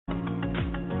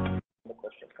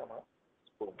come up.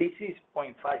 This is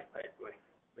 0.5, by the way.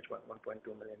 Which one?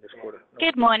 1.2 million this quarter. No.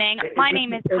 Good morning. My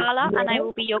name is Carla, and I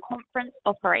will be your conference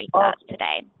operator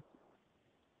today.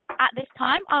 At this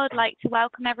time, I would like to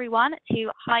welcome everyone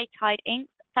to High Tide Inc.'s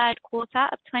third quarter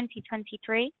of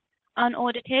 2023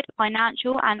 unaudited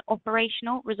financial and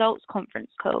operational results conference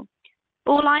call.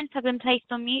 All lines have been placed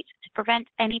on mute to prevent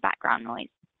any background noise.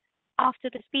 After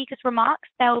the speaker's remarks,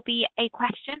 there will be a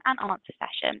question and answer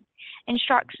session.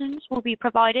 Instructions will be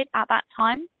provided at that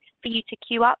time for you to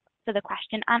queue up for the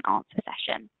question and answer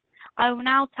session. I will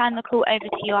now turn the call over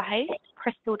to your host,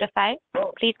 Crystal Defoe.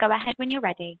 Please go ahead when you're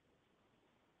ready.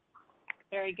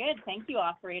 Very good. Thank you,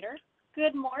 operator.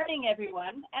 Good morning,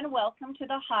 everyone, and welcome to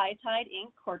the High Tide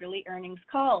Inc. quarterly earnings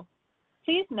call.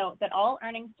 Please note that all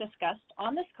earnings discussed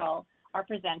on this call are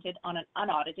presented on an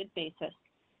unaudited basis.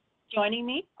 Joining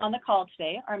me on the call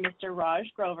today are Mr.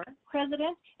 Raj Grover,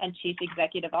 President and Chief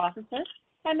Executive Officer,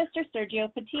 and Mr.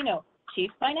 Sergio Patino, Chief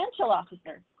Financial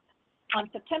Officer. On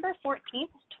September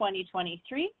 14th,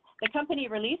 2023, the company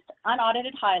released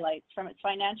unaudited highlights from its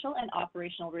financial and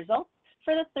operational results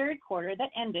for the third quarter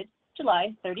that ended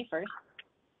July 31st,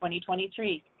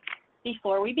 2023.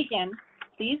 Before we begin,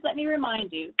 please let me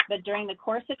remind you that during the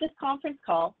course of this conference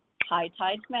call, High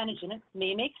Tide's management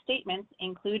may make statements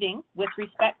including with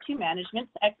respect to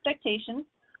management's expectations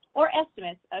or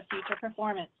estimates of future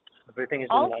performance.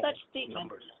 All such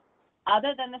statements,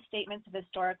 other than the statements of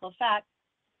historical fact,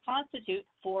 constitute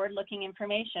forward-looking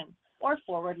information or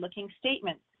forward-looking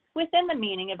statements within the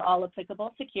meaning of all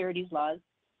applicable securities laws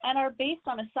and are based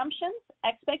on assumptions,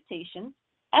 expectations,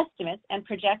 estimates, and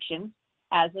projections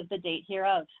as of the date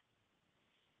hereof.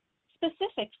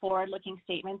 Specific forward-looking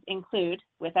statements include,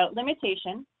 without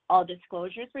limitation, all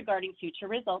disclosures regarding future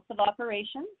results of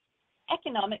operations,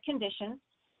 economic conditions,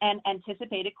 and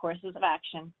anticipated courses of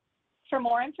action. For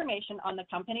more information on the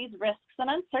company's risks and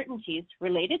uncertainties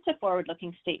related to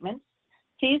forward-looking statements,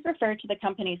 please refer to the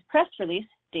company's press release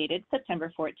dated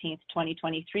September 14th,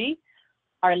 2023,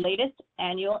 our latest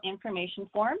annual information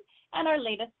form, and our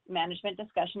latest management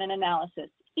discussion and analysis,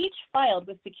 each filed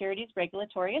with securities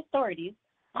regulatory authorities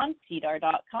on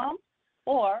SEDAR.com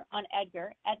or on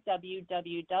EDGAR at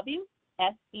www.sec.gov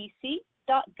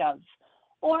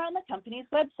or on the company's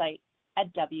website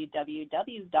at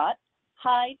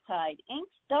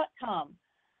www.hightideinc.com,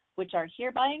 which are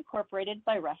hereby incorporated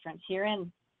by reference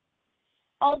herein.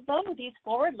 Although these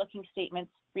forward-looking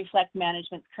statements reflect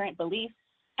management's current beliefs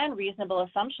and reasonable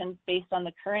assumptions based on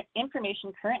the current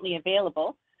information currently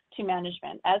available to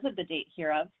management as of the date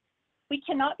hereof, we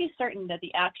cannot be certain that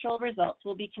the actual results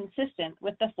will be consistent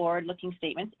with the forward-looking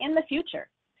statements in the future.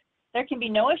 There can be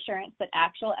no assurance that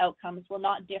actual outcomes will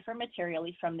not differ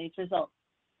materially from these results.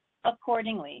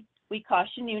 Accordingly, we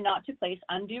caution you not to place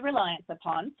undue reliance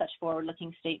upon such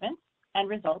forward-looking statements and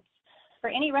results. For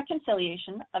any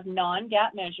reconciliation of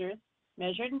non-GAAP measures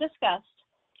measured and discussed,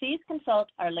 please consult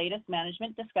our latest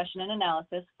management discussion and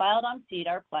analysis filed on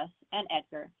SEDAR+ and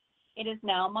EDGAR. It is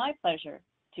now my pleasure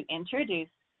to introduce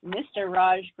Mr.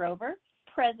 Raj Grover,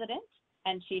 President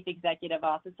and Chief Executive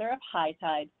Officer of High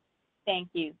Tide. Thank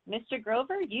you. Mr.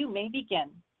 Grover, you may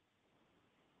begin.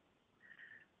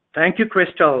 Thank you,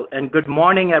 Crystal, and good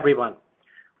morning, everyone.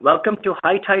 Welcome to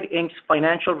High Tide Inc.'s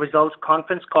financial results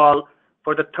conference call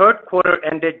for the third quarter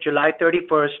ended July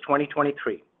 31st,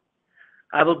 2023.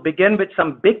 I will begin with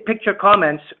some big picture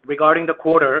comments regarding the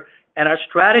quarter and our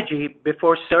strategy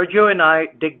before Sergio and I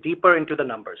dig deeper into the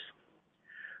numbers.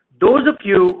 Those of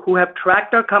you who have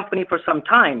tracked our company for some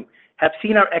time have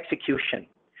seen our execution,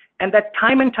 and that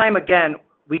time and time again,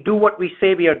 we do what we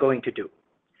say we are going to do.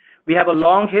 We have a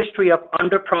long history of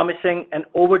under-promising and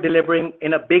over-delivering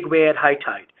in a big way at High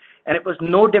Tide, and it was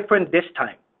no different this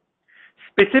time.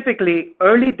 Specifically,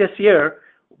 early this year,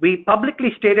 we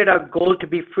publicly stated our goal to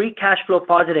be free cash flow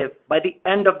positive by the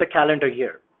end of the calendar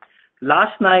year.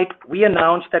 Last night, we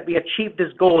announced that we achieved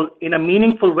this goal in a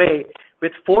meaningful way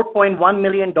with $4.1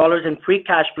 million in free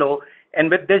cash flow,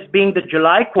 and with this being the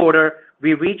July quarter,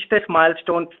 we reached this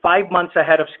milestone 5 months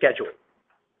ahead of schedule.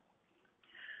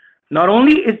 Not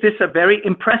only is this a very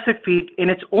impressive feat in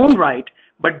its own right,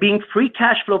 but being free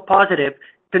cash flow positive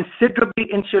considerably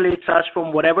insulates us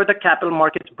from whatever the capital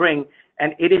markets bring,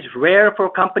 and it is rare for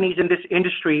companies in this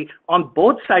industry on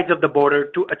both sides of the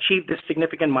border to achieve this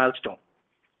significant milestone.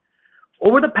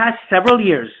 Over the past several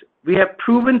years, we have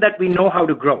proven that we know how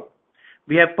to grow.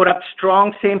 We have put up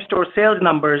strong same-store sales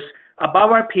numbers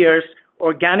above our peers,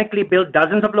 organically built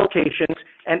dozens of locations,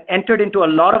 and entered into a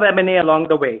lot of M&A along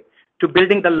the way to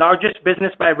building the largest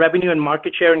business by revenue and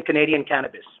market share in Canadian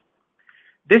cannabis.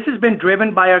 This has been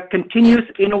driven by our continuous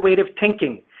innovative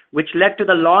thinking, which led to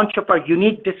the launch of our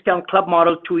unique discount club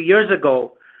model 2 years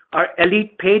ago, our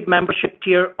Elite paid membership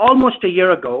tier almost a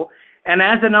year ago, and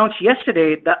as announced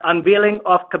yesterday, the unveiling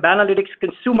of Cabanalytics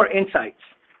Consumer Insights.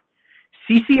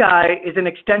 CCI is an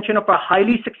extension of our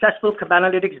highly successful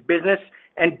Cabanalytics business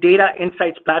and data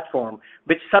insights platform,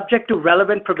 which, subject to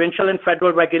relevant provincial and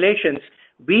federal regulations,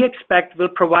 we expect will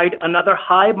provide another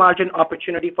high margin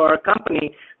opportunity for our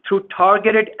company through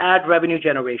targeted ad revenue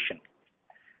generation.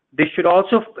 This should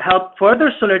also help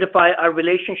further solidify our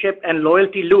relationship and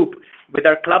loyalty loop with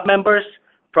our club members,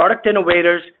 product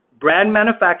innovators, brand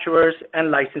manufacturers,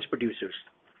 and licensed producers.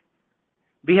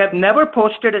 We have never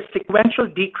posted a sequential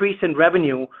decrease in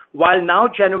revenue while now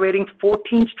generating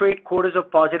 14 straight quarters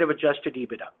of positive adjusted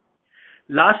EBITDA.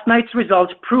 Last night's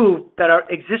results prove that our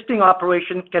existing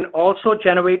operations can also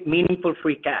generate meaningful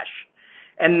free cash.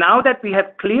 And now that we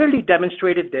have clearly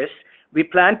demonstrated this, we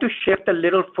plan to shift a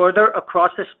little further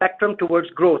across the spectrum towards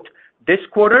growth this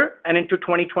quarter and into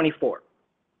 2024.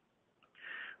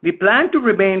 We plan to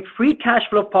remain free cash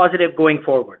flow positive going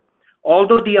forward,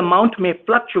 although the amount may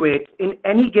fluctuate in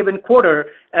any given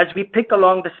quarter as we pick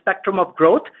along the spectrum of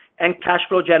growth and cash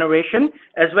flow generation,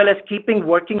 as well as keeping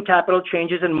working capital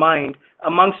changes in mind,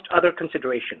 amongst other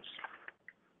considerations.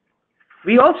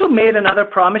 We also made another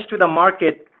promise to the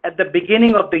market at the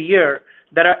beginning of the year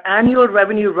that our annual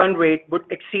revenue run rate would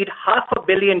exceed $500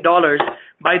 million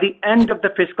by the end of the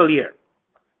fiscal year.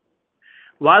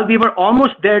 While we were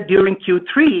almost there during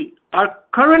Q3, our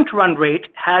current run rate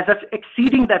has us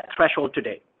exceeding that threshold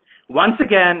today, once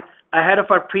again ahead of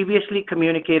our previously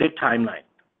communicated timeline.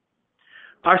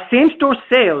 Our same-store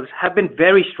sales have been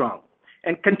very strong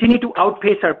and continue to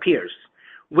outpace our peers.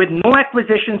 With no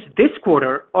acquisitions this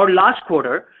quarter or last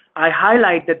quarter, I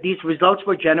highlight that these results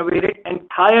were generated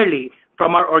entirely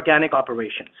from our organic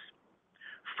operations.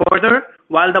 Further,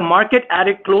 while the market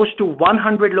added close to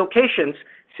 100 locations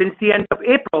since the end of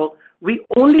April, we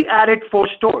only added 4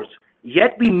 stores,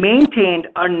 yet we maintained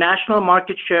our national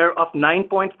market share of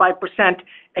 9.5%,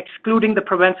 excluding the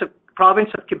province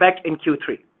of Quebec in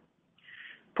Q3.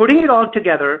 Putting it all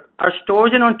together, our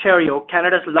stores in Ontario,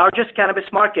 Canada's largest cannabis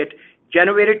market,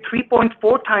 generated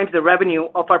 3.4 times the revenue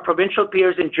of our provincial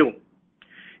peers in June.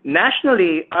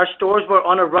 Nationally, our stores were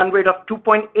on a run rate of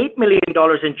 $2.8 million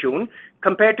in June,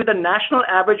 compared to the national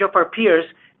average of our peers,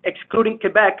 excluding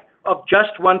Quebec, of just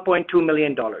 $1.2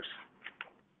 million.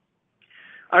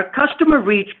 Our customer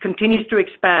reach continues to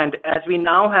expand as we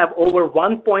now have over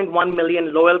 1.1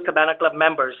 million loyal Cabana Club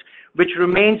members, which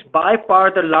remains by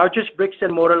far the largest bricks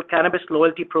and mortar cannabis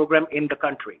loyalty program in the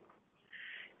country.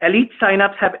 Elite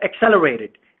signups have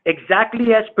accelerated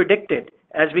exactly as predicted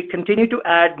as we continue to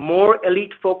add more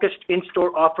Elite-focused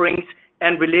in-store offerings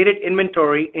and related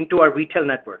inventory into our retail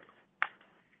network.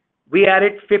 We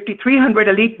added 5,300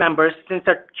 Elite members since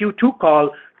our Q2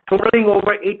 call, totaling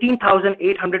over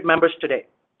 18,800 members today.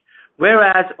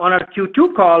 Whereas on our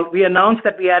Q2 call, we announced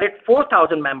that we added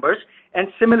 4,000 members and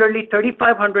similarly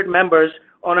 3,500 members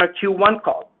on our Q1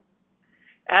 call.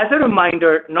 As a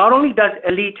reminder, not only does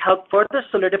Elite help further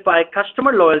solidify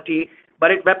customer loyalty,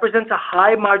 but it represents a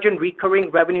high margin recurring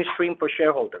revenue stream for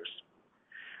shareholders.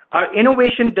 Our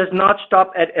innovation does not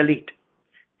stop at Elite.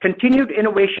 Continued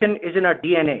innovation is in our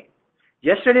DNA.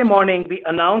 Yesterday morning, we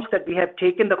announced that we have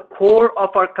taken the core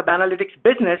of our Cabanalytics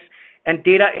business and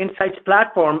data insights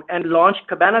platform and launched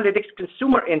Cabanalytics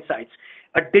Consumer Insights,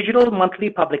 a digital monthly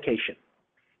publication.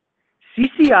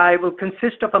 CCI will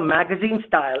consist of a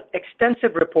magazine-style,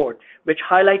 extensive report which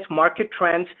highlights market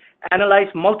trends,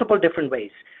 analyzed multiple different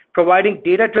ways, providing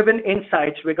data-driven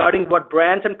insights regarding what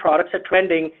brands and products are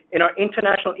trending in our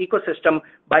international ecosystem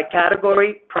by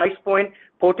category, price point,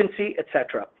 potency,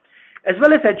 etc., as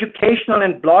well as educational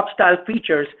and blog-style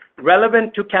features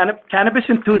relevant to cannabis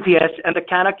enthusiasts and the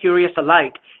canna curious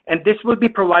alike, and this will be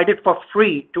provided for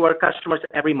free to our customers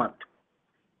every month.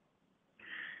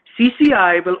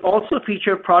 CCI will also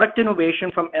feature product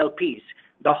innovation from LPs,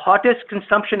 the hottest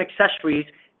consumption accessories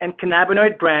and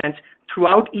cannabinoid brands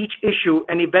throughout each issue,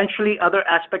 and eventually other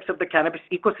aspects of the cannabis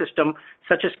ecosystem,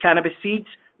 such as cannabis seeds,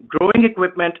 growing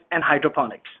equipment, and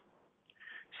hydroponics.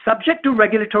 Subject to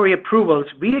regulatory approvals,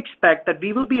 we expect that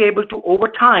we will be able to, over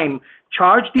time,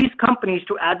 charge these companies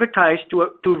to advertise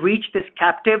to reach this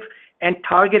captive and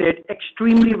targeted,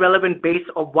 extremely relevant base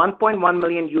of 1.1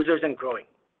 million users and growing.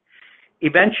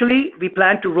 Eventually, we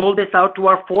plan to roll this out to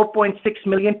our 4.6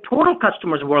 million total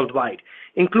customers worldwide,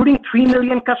 including 3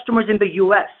 million customers in the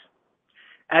US.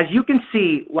 As you can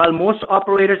see, while most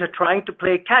operators are trying to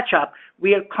play catch up,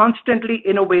 we are constantly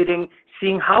innovating,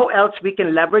 seeing how else we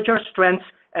can leverage our strengths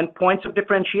and points of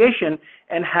differentiation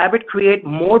and have it create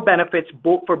more benefits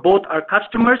for both our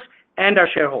customers and our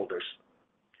shareholders.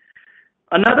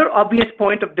 Another obvious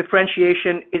point of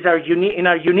differentiation is in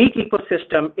our unique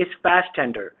ecosystem is Fast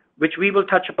Tender, which we will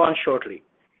touch upon shortly.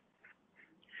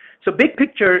 So big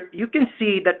picture, you can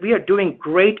see that we are doing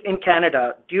great in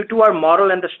Canada due to our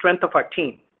model and the strength of our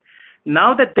team.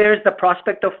 Now that there's the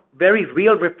prospect of very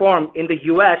real reform in the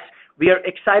US, we are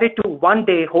excited to one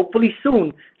day, hopefully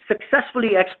soon,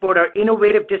 successfully export our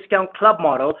innovative discount club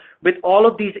model with all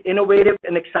of these innovative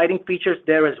and exciting features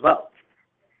there as well.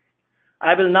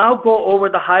 I will now go over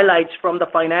the highlights from the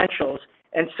financials,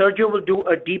 and Sergio will do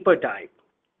a deeper dive.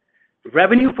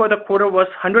 Revenue for the quarter was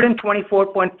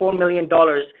 $124.4 million,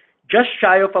 just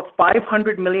shy of a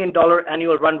 $500 million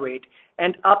annual run rate,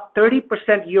 and up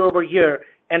 30% year over year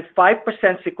and 5%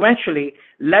 sequentially,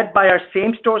 led by our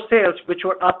same-store sales, which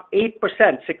were up 8%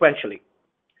 sequentially.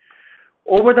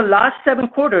 Over the last 7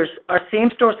 quarters, our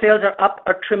same-store sales are up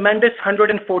a tremendous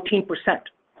 114%.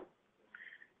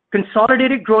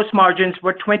 Consolidated gross margins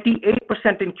were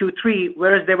 28% in Q3,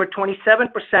 whereas they were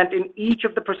 27% in each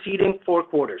of the preceding 4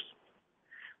 quarters.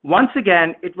 Once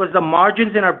again, it was the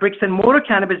margins in our bricks and mortar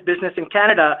cannabis business in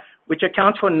Canada, which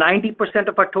accounts for 90%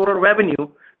 of our total revenue,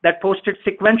 that posted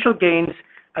sequential gains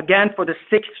again for the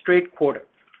 6th straight quarter.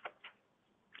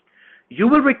 You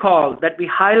will recall that we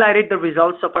highlighted the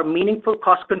results of our meaningful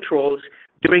cost controls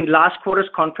during last quarter's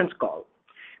conference call.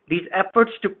 These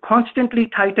efforts to constantly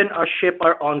tighten our ship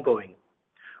are ongoing.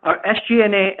 Our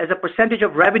SG&A as a percentage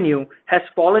of revenue has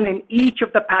fallen in each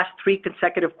of the past 3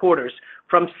 consecutive quarters,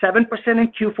 from 7%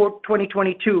 in Q4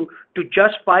 2022 to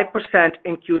just 5%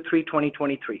 in Q3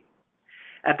 2023.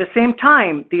 At the same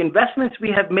time, the investments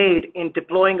we have made in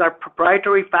deploying our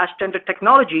proprietary Fast Tender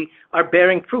technology are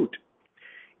bearing fruit.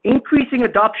 Increasing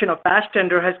adoption of Fast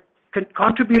Tender has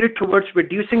contributed towards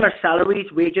reducing our salaries,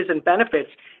 wages, and benefits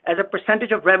as a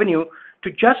percentage of revenue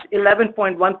to just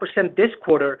 11.1% this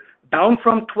quarter, down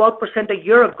from 12% a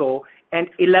year ago and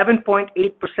 11.8%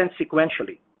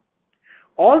 sequentially.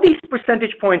 All these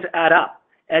percentage points add up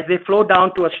as they flow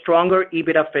down to a stronger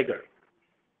EBITDA figure.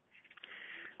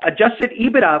 Adjusted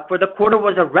EBITDA for the quarter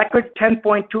was a record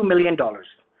 $10.2 million.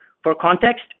 For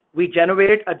context, we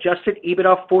generated adjusted EBITDA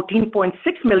of $14.6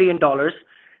 million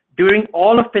during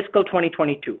all of fiscal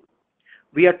 2022.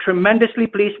 We are tremendously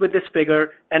pleased with this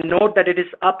figure and note that it is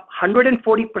up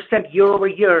 140% year over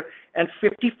year and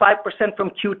 55%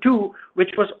 from Q2,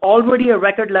 which was already a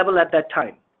record level at that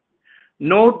time.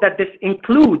 Note that this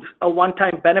includes a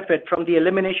one-time benefit from the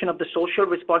elimination of the social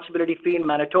responsibility fee in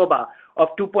Manitoba of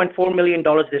 $2.4 million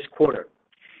this quarter.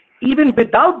 Even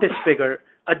without this figure,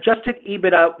 adjusted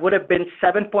EBITDA would have been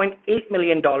 $7.8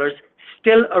 million,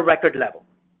 still a record level.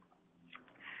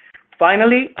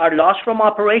 Finally, our loss from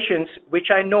operations,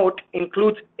 which I note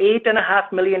includes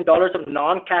 $8.5 million of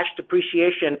non-cash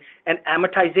depreciation and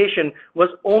amortization, was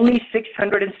only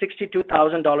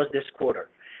 $662,000 this quarter,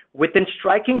 within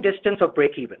striking distance of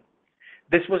break-even.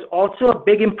 This was also a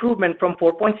big improvement from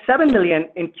 $4.7 million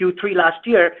in Q3 last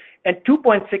year and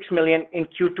 $2.6 million in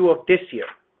Q2 of this year.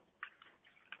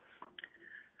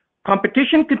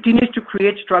 Competition continues to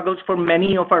create struggles for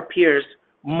many of our peers,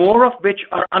 more of which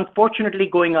are unfortunately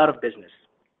going out of business.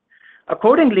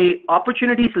 Accordingly,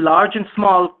 opportunities large and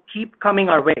small keep coming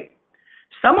our way,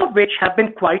 some of which have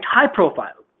been quite high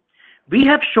profile. We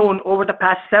have shown over the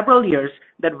past several years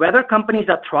that whether companies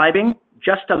are thriving,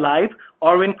 just alive,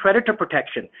 or in creditor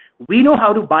protection, we know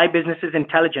how to buy businesses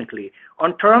intelligently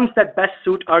on terms that best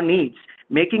suit our needs,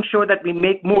 making sure that we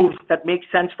make moves that make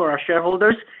sense for our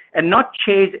shareholders and not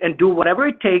chase and do whatever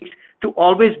it takes to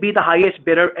always be the highest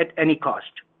bidder at any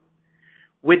cost.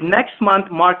 With next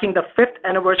month marking the 5th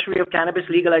anniversary of cannabis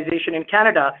legalization in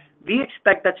Canada, we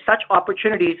expect that such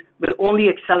opportunities will only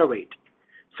accelerate.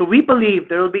 So we believe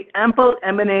there will be ample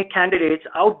M&A candidates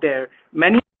out there,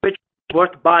 many of which are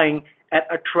worth buying at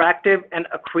attractive and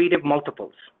accretive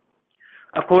multiples.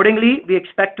 Accordingly, we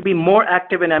expect to be more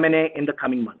active in M&A in the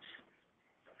coming months.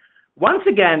 Once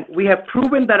again, we have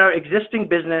proven that our existing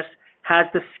business has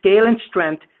the scale and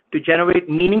strength to generate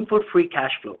meaningful free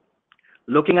cash flow.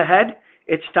 Looking ahead,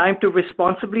 it's time to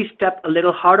responsibly step a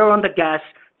little harder on the gas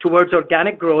towards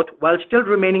organic growth while still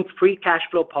remaining free cash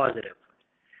flow positive.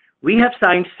 We have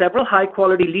signed several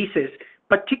high-quality leases,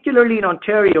 particularly in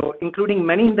Ontario, including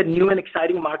many in the new and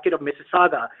exciting market of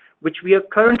Mississauga, which we are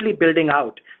currently building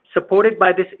out, supported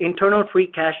by this internal free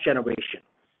cash generation.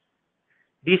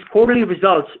 These quarterly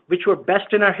results, which were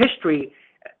best in our history,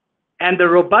 and the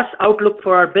robust outlook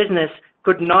for our business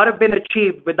could not have been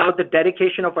achieved without the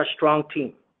dedication of our strong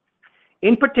team.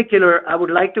 In particular, I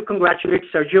would like to congratulate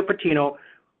Sergio Patino,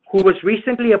 who was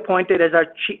recently appointed as our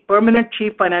permanent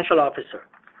Chief Financial Officer.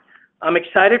 I'm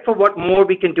excited for what more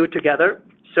we can do together.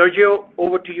 Sergio,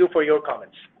 over to you for your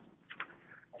comments.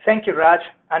 Thank you, Raj,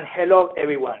 and hello,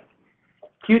 everyone.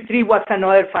 Q3 was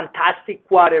another fantastic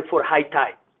quarter for High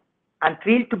Tide. I'm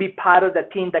thrilled to be part of the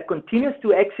team that continues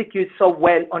to execute so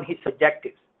well on its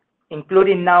objectives,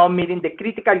 including now meeting the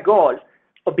critical goal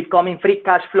of becoming free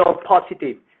cash flow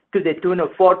positive to the tune of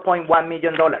 $4.1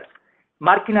 million,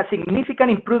 marking a significant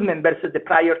improvement versus the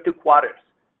prior 2 quarters.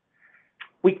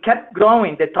 We kept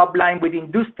growing the top line with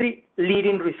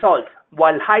industry-leading results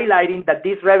while highlighting that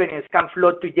these revenues can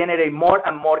flow to generate more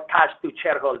and more cash to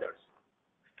shareholders.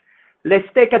 Let's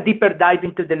take a deeper dive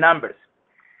into the numbers.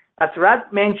 As Raj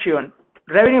mentioned,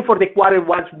 revenue for the quarter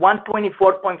was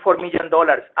 $124.4 million,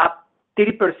 up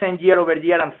 30% year over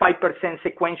year and 5%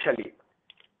 sequentially.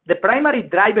 The primary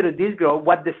driver of this growth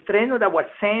was the strength of our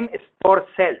same-store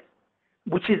sales,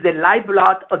 which is the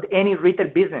lifeblood of any retail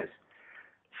business.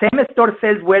 Same-store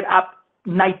sales were up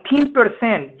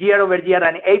 19% year over year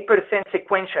and 8%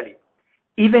 sequentially,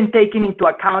 even taking into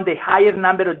account the higher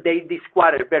number of days this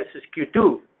quarter versus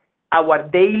Q2. Our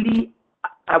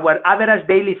average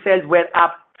daily sales were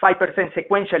up 5%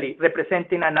 sequentially,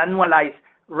 representing an annualized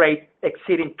rate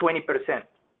exceeding 20%.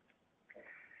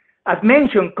 As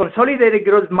mentioned, consolidated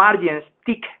gross margins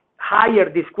ticked higher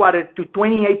this quarter to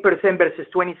 28% versus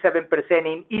 27%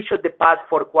 in each of the past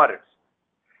 4 quarters.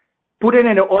 Putting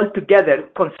it all together,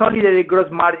 consolidated gross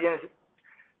margins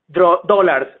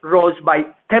dollars rose by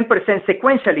 10%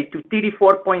 sequentially to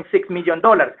 $34.6 million,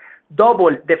 double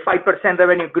the 5%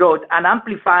 revenue growth and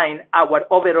amplifying our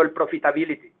overall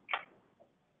profitability.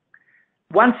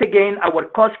 Once again, our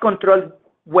cost controls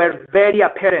were very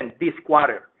apparent this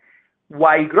quarter.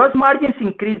 While gross margins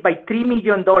increased by $3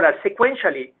 million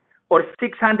sequentially, or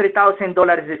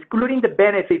 $600,000, excluding the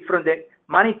benefit from the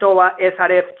Manitoba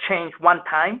SRF change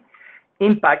one-time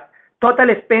impact, total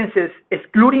expenses,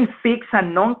 excluding fixed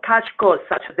and non-cash costs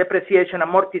such as depreciation,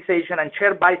 amortization, and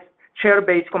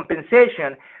share-based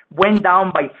compensation, went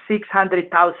down by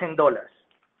 $600,000.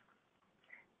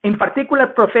 In particular,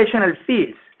 professional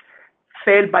fees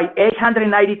fell by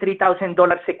 $893,000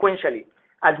 sequentially,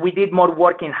 as we did more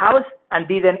work in-house and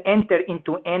didn't enter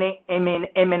into any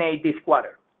M&A this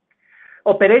quarter.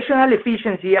 Operational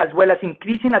efficiency, as well as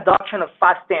increasing adoption of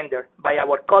fast tender by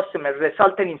our customers,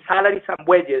 resulted in salaries and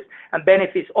wages and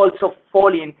benefits also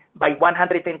falling by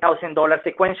 $110,000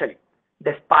 sequentially,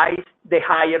 despite the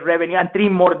higher revenue and 3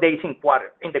 more days in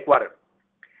the quarter.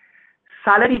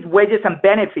 Salaries, wages, and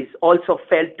benefits also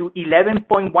fell to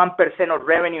 11.1% of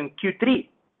revenue in Q3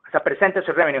 as a percentage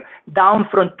of revenue, down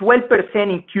from 12%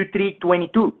 in Q3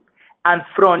 22 and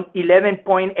from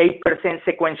 11.8%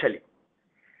 sequentially.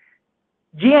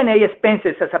 G&A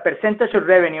expenses as a percentage of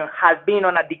revenue has been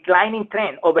on a declining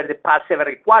trend over the past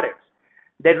several quarters.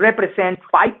 They represent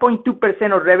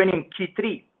 5.2% of revenue in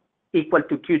Q3, equal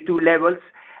to Q2 levels,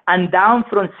 and down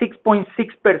from 6.6%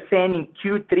 in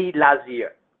Q3 last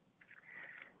year.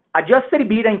 Adjusted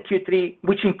EBITDA in Q3,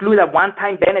 which include a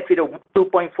one-time benefit of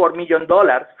 $2.4 million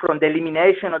from the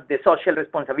elimination of the social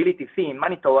responsibility fee in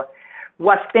Manitoba,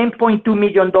 was $10.2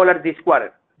 million this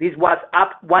quarter. This was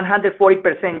up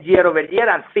 140% year over year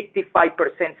and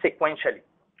 55% sequentially.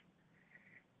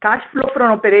 Cash flow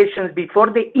from operations before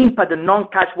the impact of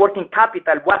non-cash working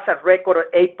capital was a record of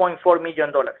 $8.4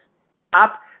 million,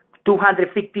 up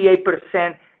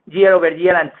 258% year over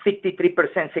year and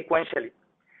 53% sequentially.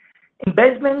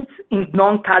 Investments in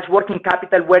non-cash working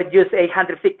capital were just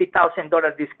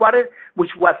 $850,000 this quarter, which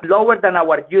was lower than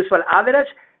our usual average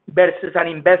versus an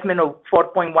investment of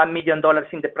 $4.1 million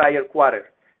in the prior quarter,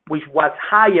 which was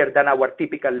higher than our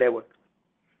typical level.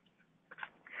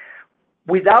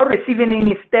 Without receiving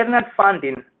any external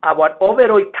funding, our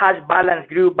overall cash balance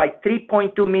grew by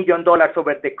 $3.2 million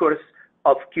over the course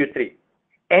of Q3,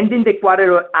 ending the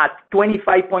quarter at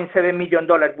 $25.7 million,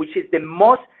 which is the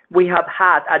most we have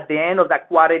had at the end of the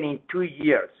quarter in 2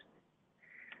 years.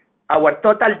 Our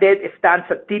total debt stands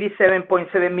at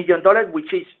 $37.7 million,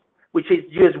 which is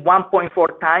just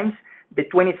 1.4 times the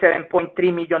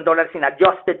 $27.3 million in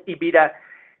adjusted EBITDA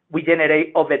we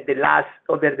generate over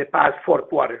the past 4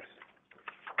 quarters.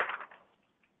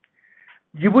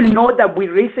 You will note that we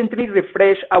recently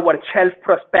refreshed our shelf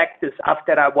prospectus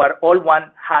after our old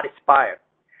one had expired.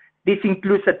 This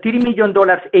includes a $30 million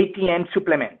ATM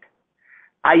supplement.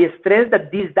 I stress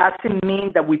that this doesn't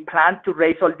mean that we plan to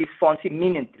raise all these funds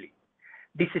immediately.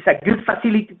 This is a good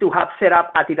facility to have set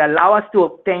up as it allows us to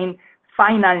obtain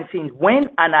financing when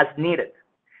and as needed.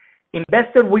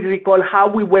 Investors will recall how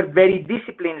we were very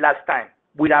disciplined last time,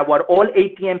 with our old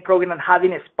ATM program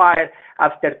having expired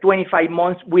after 25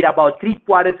 months, with about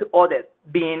 3/4 of it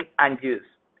being unused.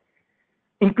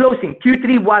 In closing,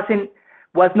 Q3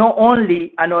 was not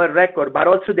only another record, but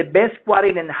also the best quarter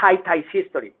in High Tide's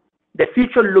history. The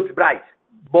future looks bright,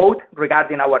 both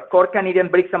regarding our core Canadian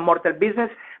bricks and mortar business,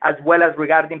 as well as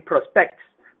regarding prospects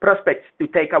to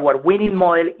take our winning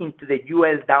model into the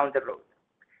U.S. down the road.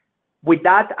 With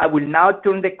that, I will now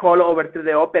turn the call over to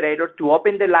the operator to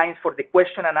open the lines for the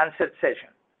question and answer session.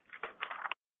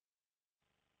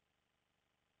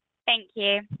 Thank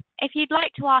you. If you'd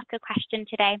like to ask a question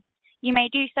today, you may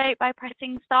do so by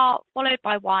pressing star followed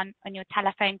by 1 on your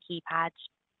telephone keypad.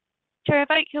 To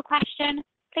revoke your question,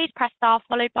 please press star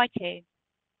followed by 2.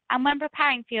 And when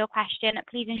preparing for your question,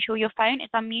 please ensure your phone is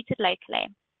unmuted locally.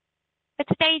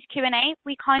 For today's Q&A,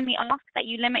 we kindly ask that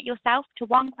you limit yourself to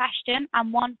 1 question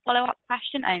and 1 follow-up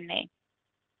question only.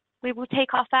 We will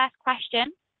take our first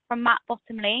question from Matt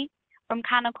Bottomley from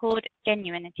Canaccord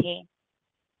Genuity.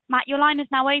 Matt, your line is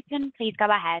now open. Please go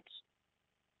ahead.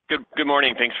 Good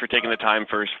morning. Thanks for taking the time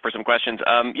for some questions.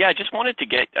 Yeah, I just wanted to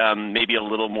get maybe a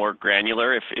little more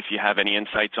granular if you have any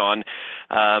insights on,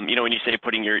 when you say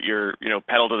putting your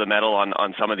pedal to the metal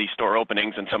on some of these store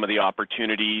openings and some of the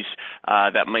opportunities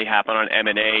that may happen on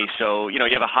M&A. So, you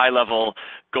have a high level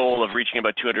goal of reaching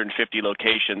about 250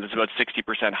 locations. It's about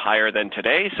 60% higher than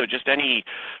today. So just any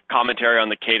commentary on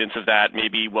the cadence of that,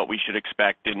 maybe what we should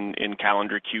expect in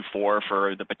calendar Q4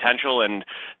 for the potential and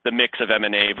the mix of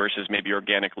M&A versus maybe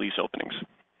organic lease openings.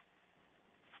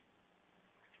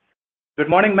 Good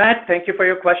morning, Matt. Thank you for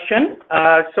your question.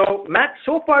 So, Matt,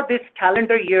 so far this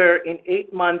calendar year, in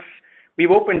 8 months,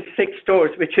 we've opened 6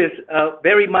 stores, which is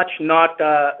very much not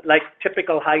like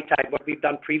typical High Tide, what we've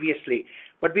done previously.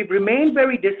 But we've remained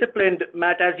very disciplined,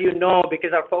 Matt, as you know, because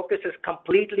our focus has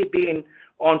completely been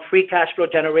on free cash flow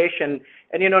generation.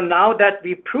 And, now that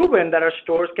we've proven that our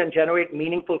stores can generate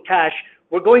meaningful cash,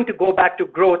 we're going to go back to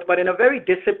growth, but in a very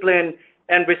disciplined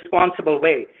and responsible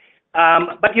way.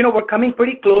 But, we're coming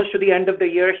pretty close to the end of the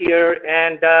year here,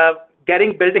 and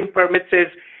getting building permits is,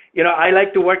 I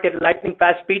like to work at lightning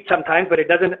fast speed sometimes, but it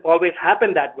doesn't always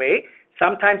happen that way.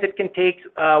 Sometimes it can take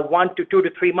 1 to 2 to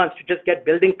 3 months to just get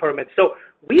building permits. So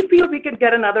we feel we can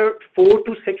get another 4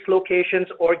 to 6 locations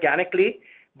organically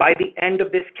by the end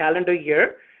of this calendar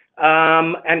year.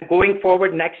 And going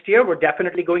forward next year, we're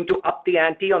definitely going to up the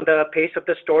ante on the pace of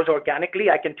the stores organically.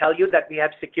 I can tell you that we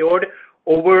have secured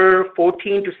over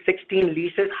 14 to 16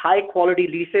 leases, high quality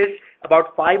leases,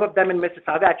 about 5 of them in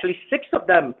Mississauga, actually 6 of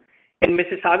them in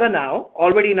Mississauga now,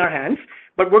 already in our hands.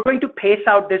 But we're going to pace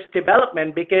out this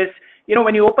development because,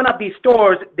 when you open up these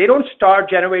stores, they don't start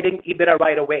generating EBITDA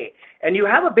right away. And you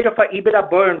have a bit of an EBITDA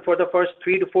burn for the first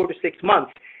 3 to 4 to 6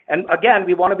 months. And again,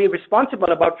 we want to be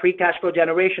responsible about free cash flow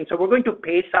generation. So we're going to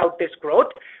pace out this growth.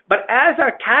 But as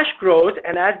our cash grows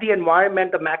and as the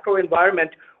environment, the macro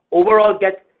environment overall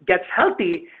gets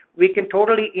healthy, we can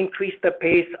totally increase the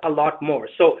pace a lot more.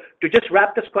 So to just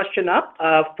wrap this question up,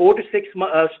 4 to 6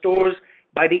 stores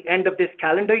by the end of this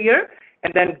calendar year.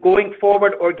 And then going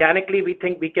forward organically, we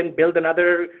think we can build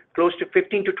another close to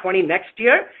 15 to 20 next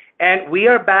year. And we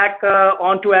are back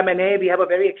onto M&A. We have a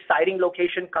very exciting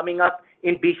location coming up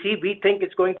in BC. We think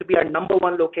it's going to be our number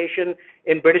 1 location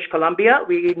in British Columbia.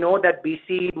 We know that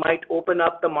BC might open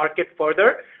up the market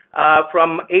further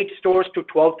from 8 stores to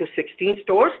 12 to 16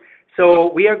 stores.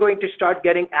 So we are going to start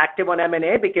getting active on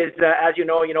M&A because, as you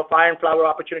know, Fire and Flower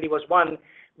opportunity was one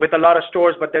with a lot of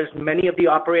stores, but there's many of the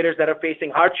operators that are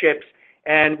facing hardships,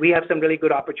 and we have some really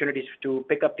good opportunities to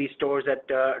pick up these stores at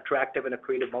attractive and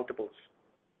accretive multiples.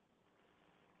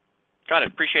 Got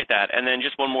it. Appreciate that. And then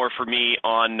just one more for me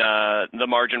on the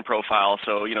margin profile.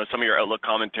 So, some of your outlook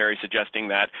commentary suggesting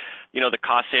that, the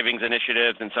cost savings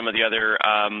initiatives and some of the other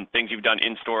things you've done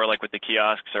in store, like with the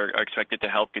kiosks, are expected to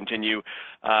help continue,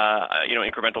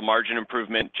 incremental margin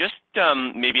improvement. Just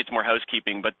maybe it's more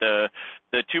housekeeping, but the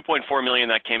 $2.4 million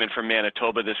that came in from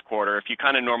Manitoba this quarter, if you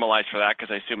kind of normalize for that,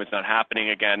 because I assume it's not happening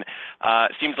again,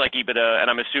 seems like EBITDA, and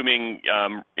I'm assuming,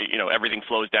 everything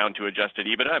flows down to adjusted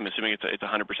EBITDA. I'm assuming it's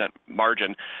 100%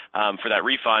 margin for that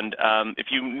refund. If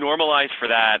you normalize for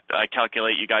that, I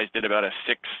calculate you guys did about a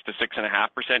 6 to 6.5%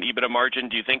 EBITDA margin.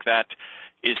 Do you think that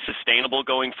is sustainable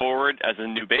going forward as a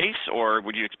new base, or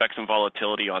would you expect some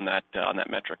volatility on that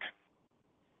metric?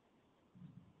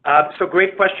 So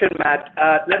great question, Matt.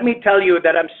 Let me tell you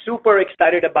that I'm super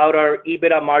excited about our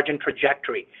EBITDA margin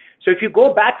trajectory. So if you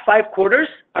go back 5 quarters,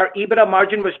 our EBITDA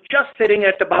margin was just sitting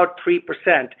at about 3%.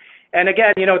 And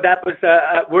again, that was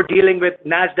we're dealing with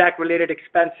NASDAQ-related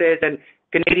expenses, and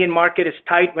Canadian market is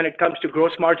tight when it comes to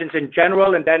gross margins in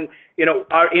general. And then,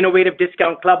 our innovative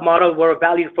discount club model, we're a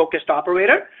value-focused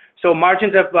operator. So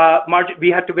margins have we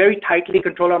have to very tightly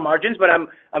control our margins. But I'm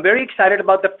very excited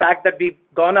about the fact that we've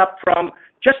gone up from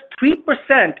just 3%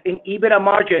 in EBITDA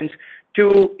margins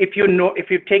if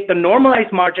you take the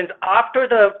normalized margins after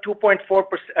the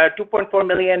 2.4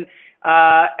 million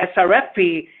SRF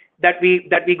fee that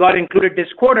we got included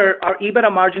this quarter, our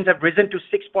EBITDA margins have risen to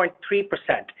 6.3%.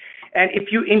 And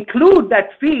if you include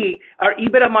that fee, our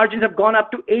EBITDA margins have gone up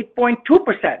to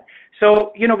 8.2%.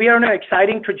 So, we are on an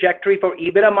exciting trajectory for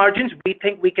EBITDA margins. We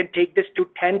think we can take this to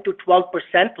 10 to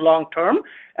 12% long term.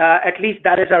 At least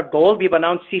that is our goal. We've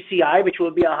announced CCI, which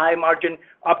will be a high margin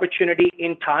opportunity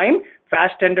in time.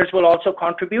 Fast tenders will also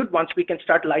contribute once we can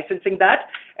start licensing that.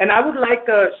 And I would like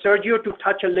Sergio to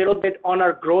touch a little bit on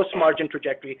our gross margin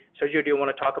trajectory. Sergio, do you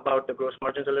want to talk about the gross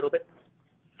margins a little bit?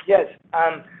 Yes.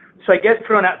 So I guess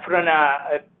from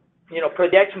a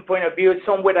projection point of view,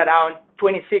 somewhere around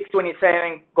 26,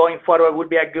 27 going forward would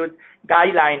be a good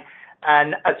guideline.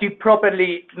 And as you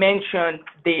properly mentioned,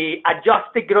 the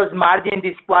adjusted gross margin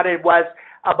this quarter was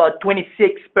about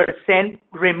 26%,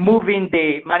 removing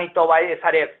the Manitoba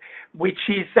SRF, which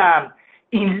is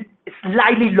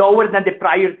slightly lower than the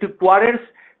prior 2 quarters,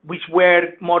 which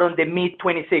were more on the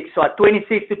mid-26. So at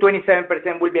 26 to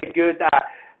 27% would be a good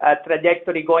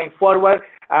trajectory going forward.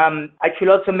 I should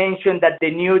also mention that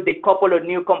the couple of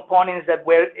new components that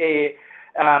were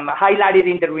highlighted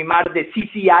in the remarks, the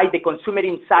CCI, the consumer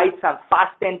insights and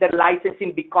fast tender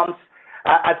licensing becomes,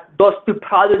 as those 2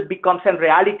 products becomes a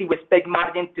reality, we expect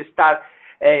margin to start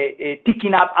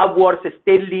ticking up upwards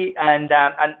steadily and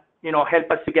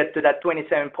help us to get to that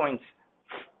 27 points.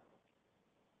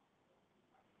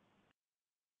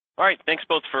 All right. Thanks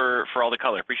both for all the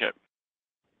color. Appreciate it.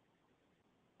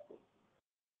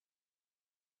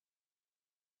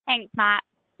 Thanks, Matt.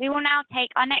 We will now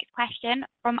take our next question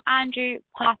from Andrew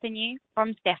Partheniou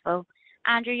from Stifel.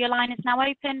 Andrew, your line is now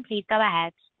open. Please go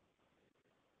ahead.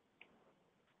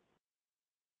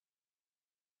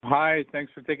 Hi,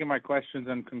 thanks for taking my questions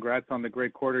and congrats on the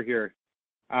great quarter here.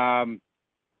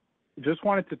 Just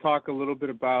wanted to talk a little bit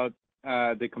about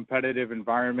the competitive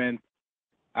environment.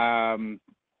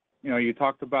 You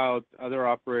talked about other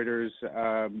operators,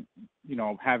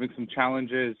 having some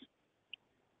challenges.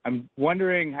 I'm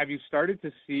wondering, have you started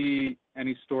to see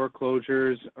any store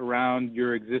closures around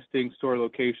your existing store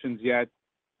locations yet?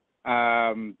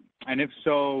 And if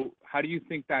so, how do you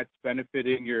think that's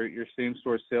benefiting your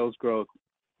same-store sales growth?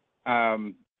 How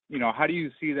do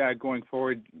you see that going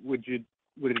forward? Would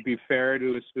it be fair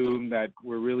to assume that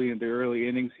we're really in the early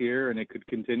innings here and it could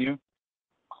continue?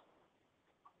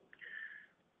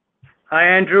 Hi,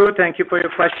 Andrew. Thank you for your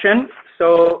question.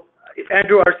 So,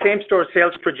 Andrew, our same-store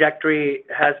sales trajectory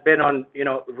has been on,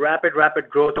 rapid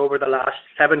growth over the last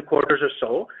 7 quarters or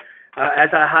so. As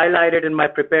I highlighted in my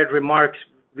prepared remarks,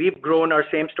 we've grown our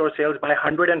same-store sales by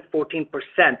 114%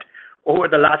 over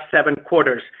the last 7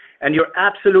 quarters. And you're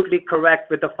absolutely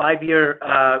correct with the 5-year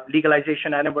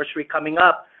legalization anniversary coming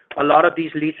up. A lot of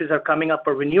these leases are coming up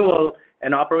for renewal,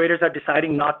 and operators are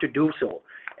deciding not to do so.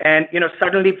 And,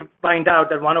 suddenly find out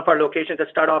that one of our locations has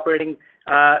started operating,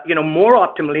 more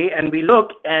optimally, and we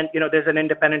look and, there's an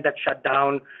independent that shut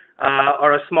down,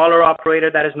 or a smaller operator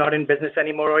that is not in business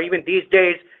anymore, or even these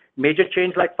days, major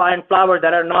chains like Fire and Flower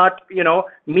that are not,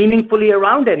 meaningfully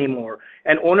around anymore,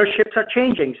 and ownerships are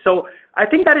changing. So I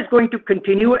think that is going to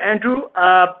continue, Andrew.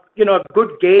 A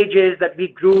good gauge is that we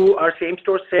grew our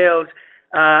same-store sales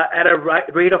at a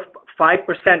rate of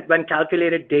 5% when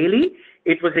calculated daily.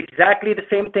 It was exactly the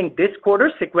same thing this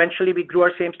quarter. Sequentially, we grew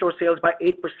our same-store sales by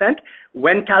 8%.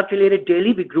 When calculated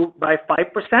daily, we grew by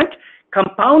 5%.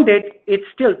 Compounded, it's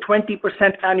still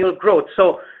 20% annual growth.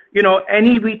 So, this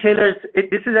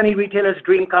is any retailer's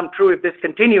dream come true if this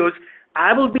continues.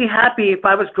 I will be happy if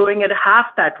I was growing at half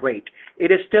that rate.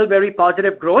 It is still very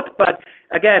positive growth, but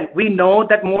again, we know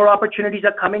that more opportunities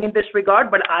are coming in this regard,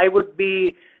 but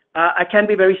I can't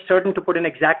be very certain to put an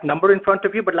exact number in front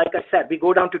of you, but like I said, we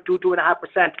go down to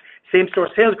 2.5% same-store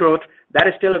sales growth. That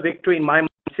is still a victory in my mind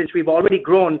since we've already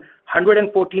grown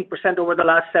 114% over the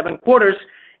last 7 quarters,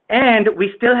 and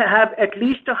we still have at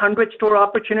least 100 store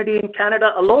opportunity in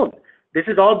Canada alone. This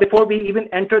is all before we even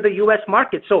enter the U.S.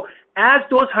 market. So as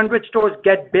those 100 stores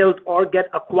get built or get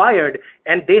acquired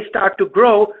and they start to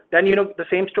grow, then, the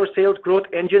same-store sales growth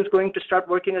engine is going to start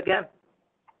working again.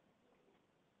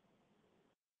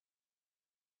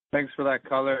 Thanks for that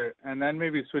color. And then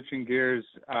maybe switching gears,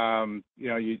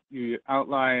 you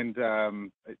outlined, the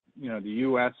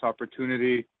U.S.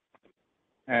 opportunity,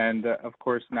 and of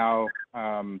course now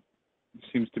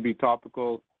seems to be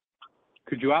topical.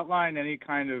 Could you outline any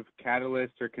kind of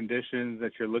catalyst or conditions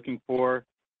that you're looking for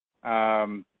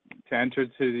to enter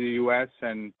to the U.S.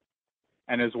 and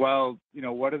as well,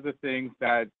 what are the things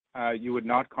that you would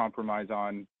not compromise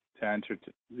on to enter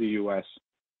to the U.S.,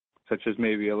 such as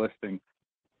maybe a listing?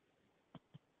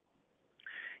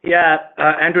 Yeah,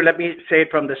 Andrew, let me say it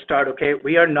from the start, okay?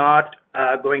 We are not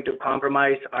going to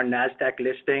compromise our NASDAQ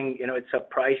listing. You know, it's a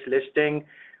price listing.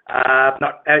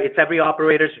 It's every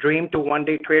operator's dream to one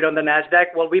day trade on the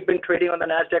NASDAQ. Well, we've been trading on the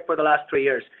NASDAQ for the last 3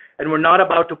 years, and we're not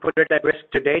about to put it at risk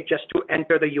today just to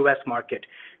enter the U.S. market.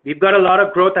 We've got a lot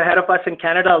of growth ahead of us in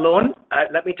Canada alone.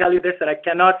 Let me tell you this, that I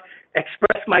cannot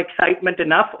express my excitement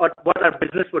enough on what our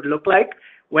business would look like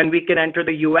when we can enter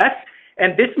the U.S.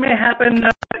 And this may happen,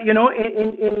 in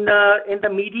the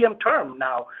medium term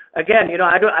now. Again,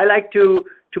 I like to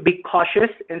be cautious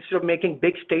instead of making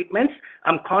big statements.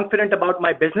 I'm confident about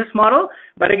my business model,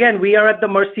 but again, we are at the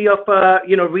mercy of,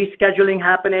 rescheduling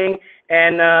happening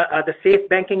and the Safe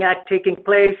Banking Act taking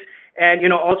place. And,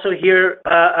 also here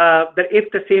that if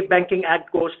the Safe Banking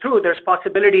Act goes through, there's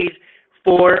possibilities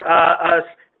for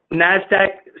NASDAQ,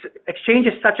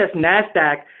 exchanges such as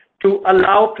NASDAQ, to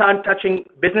allow plant-touching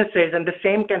businesses, and the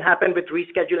same can happen with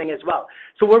rescheduling as well.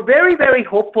 So we're very, very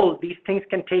hopeful these things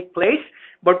can take place,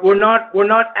 but we're not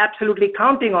absolutely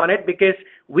counting on it because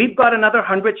we've got another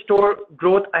 100-store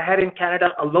growth ahead in Canada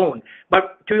alone.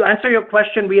 But to answer your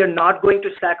question, we are not going to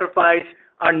sacrifice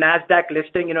our NASDAQ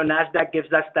listing. NASDAQ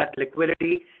gives us that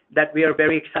liquidity that we are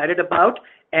very excited about.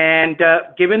 And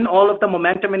given all of the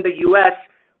momentum in the U.S.,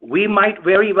 we might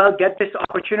very well get this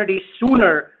opportunity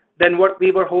sooner than what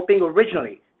we were hoping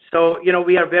originally. So,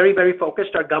 we are very, very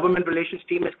focused. Our government relations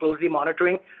team is closely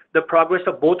monitoring the progress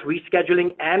of both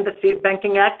rescheduling and the Safe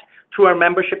Banking Act through our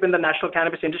membership in the National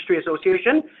Cannabis Industry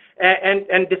Association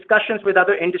and discussions with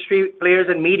other industry players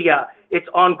and media. It's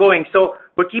ongoing. So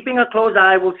we're keeping a close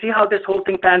eye. We'll see how this whole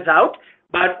thing pans out,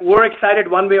 but we're excited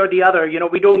one way or the other.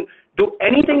 We don't do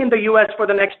anything in the U.S. for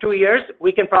the next 2 years.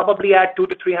 We can probably add $200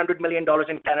 to $300 million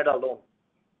in Canada alone.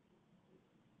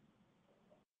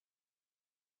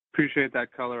 Appreciate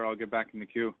that color. I'll get back in the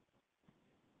queue.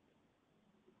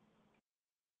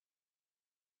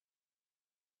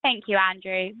 Thank you,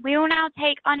 Andrew. We will now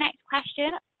take our next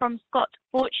question from Scott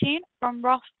Fortune from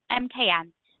Roth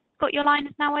MKM. Scott, your line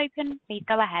is now open. Please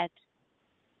go ahead.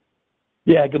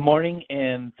 Yeah, good morning,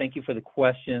 and thank you for the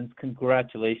questions.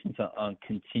 Congratulations on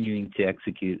continuing to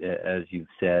execute, as you've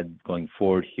said, going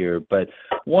forward here. But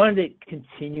wanted to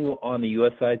continue on the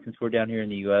U.S. side, since we're down here in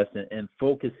the U.S., and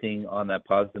focusing on that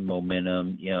positive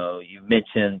momentum. You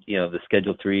mentioned, the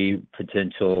Schedule 3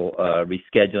 potential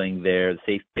rescheduling there,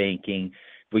 safe banking.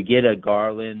 If we get a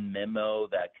Garland memo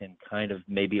that can kind of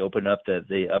maybe open up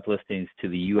the uplistings to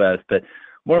the U.S., but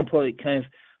more importantly, kind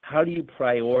of, how do you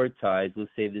prioritize, let's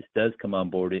say this does come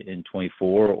on board in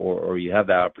 24 or you have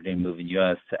the opportunity to move in the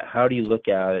U.S., how do you look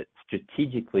at it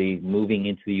strategically moving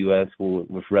into the U.S.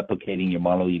 with replicating your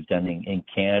model you've done in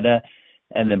Canada,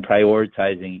 and then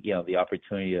prioritizing, the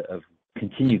opportunity of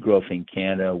continued growth in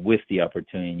Canada with the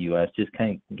opportunity in the U.S.? Just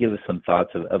kind of give us some thoughts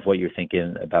of what you're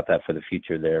thinking about that for the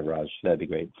future there, Raj. That'd be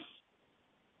great.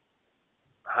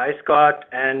 Hi, Scott,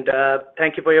 and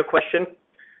thank you for your question.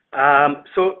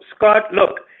 So, Scott,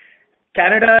 look,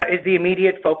 Canada is the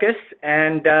immediate focus,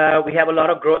 and we have a lot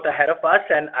of growth ahead of us,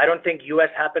 and I don't think U.S.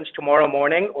 happens tomorrow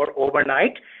morning or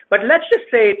overnight, but let's just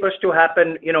say it was to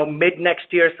happen, mid-next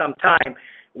year sometime.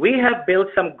 We have built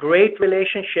some great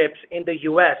relationships in the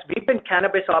U.S. We've been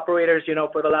cannabis operators,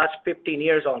 for the last 15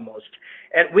 years almost,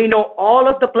 and we know all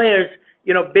of the players,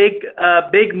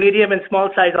 big, medium, and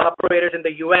small-size operators in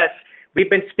the U.S. We've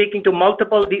been speaking to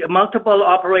multiple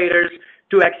operators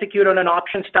to execute on an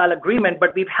option-style agreement,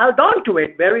 but we've held on to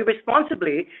it very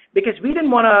responsibly because we didn't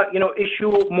want to,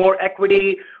 issue more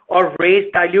equity or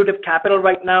raise dilutive capital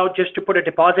right now just to put a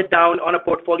deposit down on a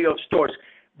portfolio of stores.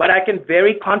 But I can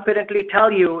very confidently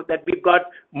tell you that we've got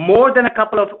more than a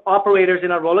couple of operators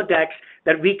in our Rolodex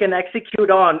that we can execute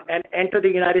on and enter the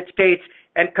United States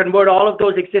and convert all of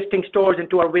those existing stores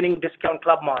into our winning discount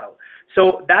club model.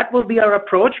 So that will be our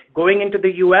approach going into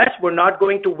the U.S. We're not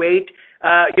going to wait,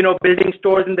 building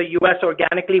stores in the U.S.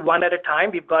 organically one at a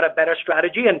time. We've got a better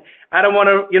strategy, and I don't want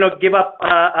to, give up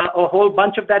a whole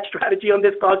bunch of that strategy on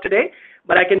this call today,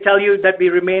 but I can tell you that we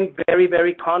remain very,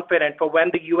 very confident for when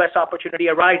the U.S. opportunity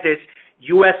arises.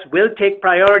 U.S. will take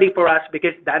priority for us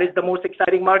because that is the most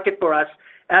exciting market for us.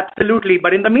 Absolutely.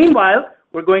 But in the meanwhile,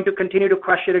 we're going to continue to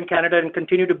crush it in Canada and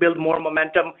continue to build more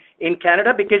momentum in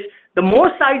Canada, because the more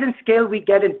size and scale we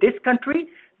get in this country,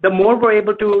 the more we're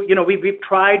able to, we've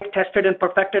tried, tested, and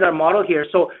perfected our model here.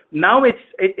 So now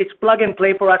it's plug and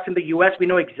play for us in the U.S. We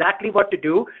know exactly what to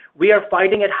do. We are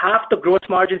fighting at half the gross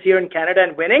margins here in Canada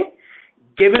and winning.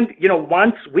 Given,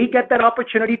 once we get that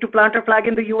opportunity to plant our flag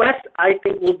in the U.S., I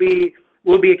think we'll be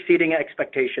exceeding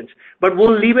expectations. But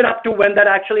we'll leave it up to when that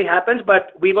actually happens,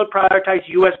 but we will prioritize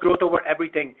U.S. growth over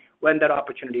everything when that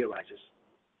opportunity arises.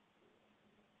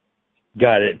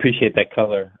 Got it. Appreciate that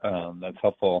color. That's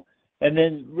helpful. And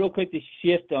then real quick to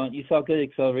shift on, you saw good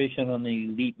acceleration on the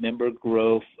elite member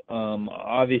growth.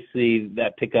 Obviously,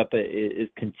 that pickup is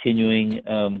continuing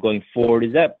going forward.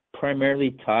 Is that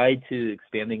primarily tied to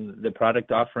expanding the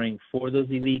product offering for those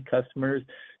elite customers?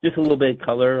 Just a little bit of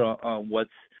color on what's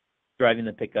driving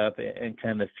the pickup and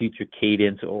kind of the future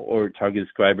cadence or target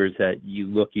subscribers that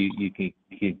you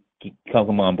can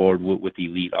come on board with the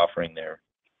elite offering there.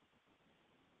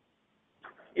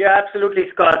 Yeah, absolutely,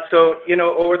 Scott. So,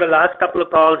 over the last couple of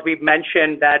calls, we've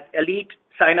mentioned that elite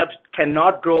signups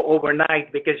cannot grow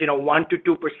overnight because, 1 to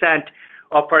 2%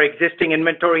 of our existing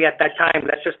inventory at that time,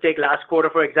 let's just take last quarter,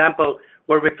 for example,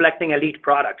 were reflecting elite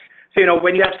products. So,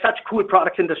 when you have such cool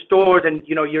products in the stores and,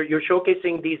 you're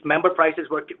showcasing these member prices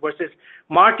versus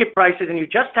market prices and you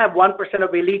just have 1%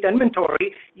 of elite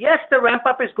inventory, yes, the ramp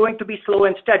up is going to be slow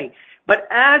and steady. But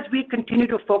as we continue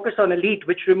to focus on elite,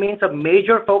 which remains a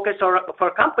major focus of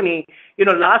our company,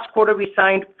 last quarter we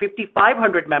signed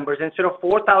 5,500 members instead of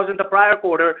 4,000 the prior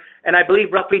quarter, and I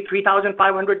believe roughly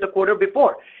 3,500 the quarter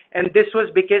before. And this was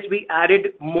because we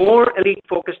added more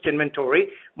elite-focused inventory,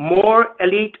 more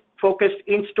elite-focused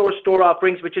in-store store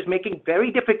offerings, which is making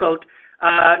very difficult,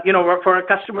 for our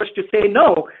customers to say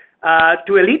no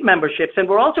to elite memberships. And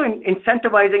we're also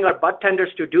incentivizing our bud tenders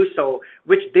to do so,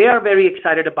 which they are very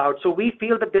excited about. So we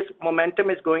feel that this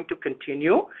momentum is going to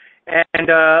continue,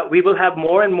 and we will have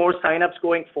more and more signups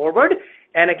going forward.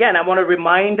 And again, I want to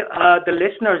remind the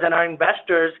listeners and our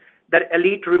investors that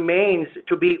elite remains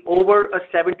to be over a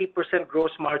 70%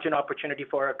 gross margin opportunity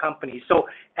for our company. So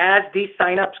as these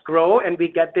signups grow and we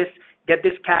get this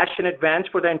cash in advance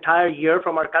for the entire year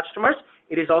from our customers,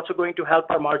 it is also going to help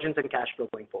our margins and cash flow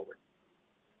going forward.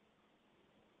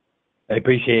 I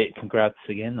appreciate it. Congrats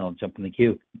again. I'll jump in the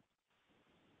queue.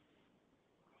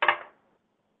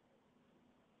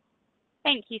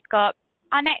 Thank you, Scott.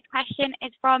 Our next question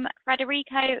is from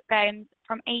Frederico Gomes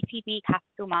from ATB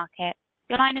Capital Markets.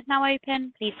 Your line is now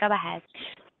open. Please go ahead.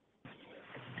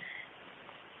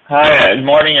 Hi, good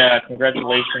morning.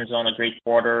 Congratulations on a great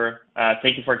quarter.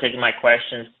 Thank you for taking my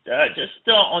questions. Just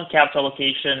still on capital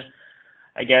allocation,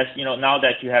 I guess, now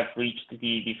that you have reached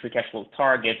the free cash flow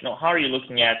target, how are you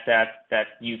looking at that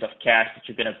use of cash that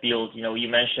you're going to build? You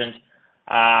mentioned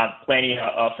plenty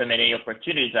of M&A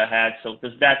opportunities ahead. So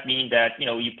does that mean that,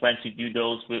 you plan to do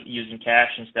those with using cash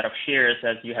instead of shares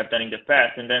as you have done in the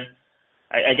past? And then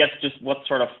I guess just what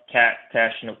sort of cash,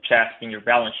 chest in your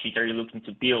balance sheet are you looking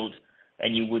to build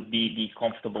and you would be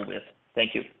comfortable with?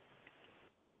 Thank you.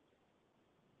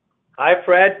 Hi,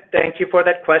 Fred. Thank you for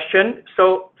that question.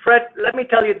 So, Fred, let me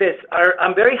tell you this.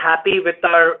 I'm very happy with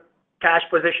our cash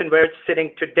position where it's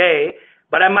sitting today,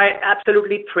 but am I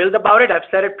absolutely thrilled about it? I've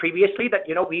said it previously that,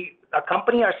 a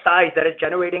company our size that is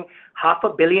generating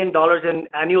 $500 million in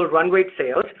annual run rate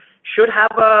sales should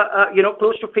have,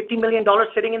 close to $50 million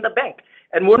sitting in the bank.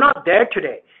 And we're not there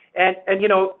today. And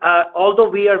although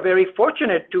we are very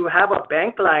fortunate to have a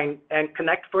bank line and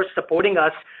Connect First supporting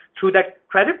us through that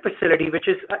credit facility, which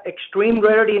is extreme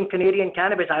rarity in Canadian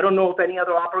cannabis, I don't know of any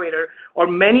other operator or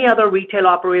many other retail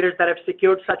operators that have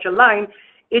secured such a line.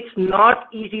 It's not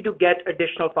easy to get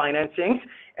additional financings,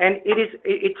 and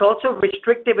it's also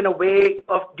restrictive in a way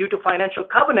due to financial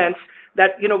covenants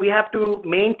that we have to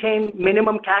maintain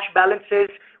minimum cash balances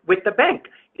with the bank.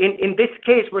 In this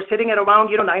case, we're sitting at around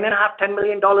 $9.5–10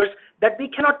 million that we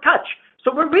cannot touch.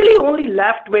 So we're really only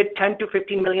left with $10 to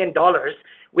 $15 million.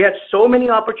 We have so many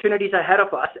opportunities ahead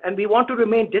of us, and we want to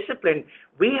remain disciplined.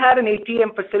 We had an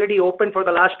ATM facility open for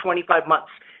the last 25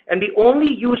 months, and we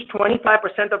only used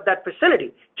 25% of that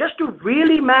facility just to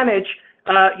really manage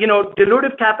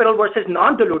dilutive capital versus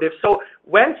non-dilutive. So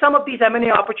when some of these M&A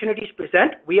opportunities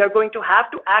present, we are going to have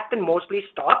to act in mostly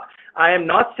stock. I am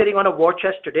not sitting on a war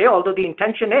chest today, although the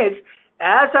intention is,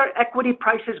 as our equity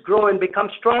prices grow and become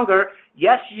stronger,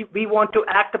 yes, we want to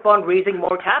act upon raising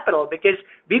more capital because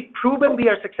we've proven we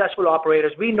are successful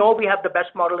operators. We know we have the best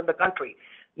model in the country.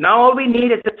 Now all we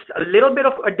need is a little bit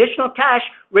of additional cash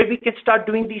where we can start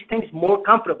doing these things more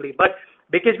comfortably. But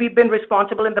because we've been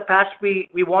responsible in the past, we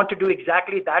want to do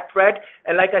exactly that, Fred.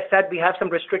 And like I said, we have some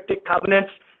restricted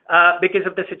covenants because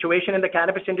of the situation in the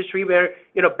cannabis industry where,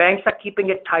 banks are keeping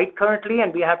it tight currently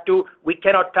and we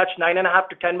cannot touch $9.5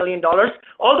 to $10 million.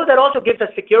 Although that also gives us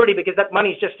security because that money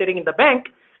is just sitting in the bank.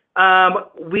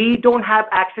 We don't have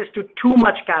access to too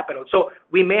much capital. So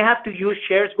we may have to use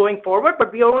shares going forward,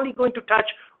 but we are only going to touch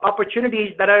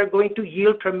opportunities that are going to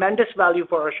yield tremendous value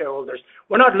for our shareholders.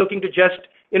 We're not looking to just,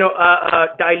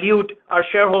 dilute our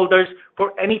shareholders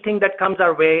for anything that comes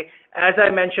our way. As I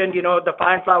mentioned, the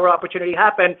Fire and Flower opportunity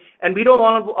happened, and we don't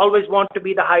always want to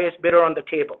be the highest bidder on the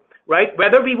table. right?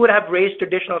 Whether we would have raised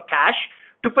additional cash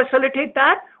to facilitate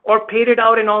that or paid it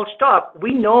out in all stock,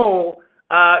 we know,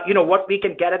 what we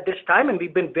can get at this time, and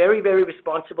we've been very, very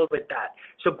responsible with that.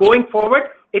 So going forward,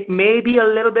 it may be a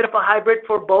little bit of a hybrid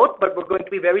for both, but we're going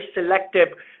to be very selective.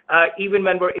 Even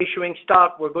when we're issuing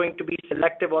stock, we're going to be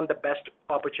selective on the best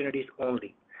opportunities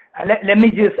only. Let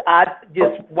me just add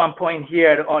just one point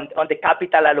here on the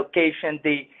capital allocation.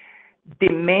 The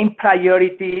main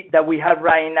priority that we have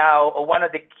right now, or one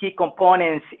of the key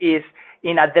components, is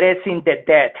in addressing the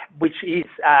debt, which is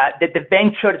the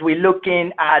debentures. We're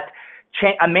looking at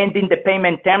amending the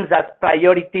payment terms as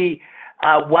priority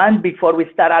one before we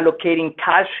start allocating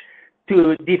cash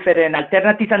to different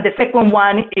alternatives. And the second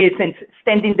one is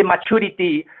extending the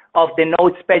maturity of the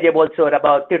notes payable, so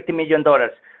about $30 million.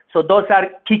 So those are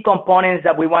key components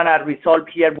that we want to resolve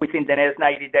here within the next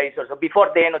 90 days or so,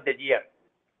 before the end of the year.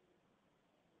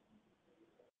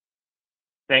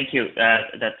 Thank you.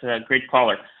 That's a great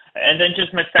caller. And then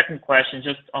just my second question,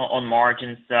 just on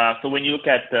margins. So when you look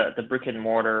at the brick and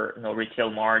mortar, retail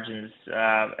margins,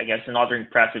 I guess another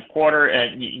impressive quarter,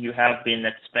 and you have been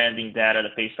expanding that at a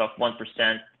pace of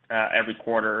 1% every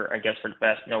quarter, I guess, for the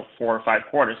past 4 or 5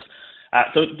 quarters.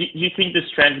 So do you think this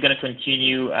trend is going to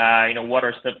continue? What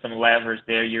are some levers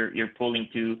there you're pulling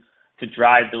to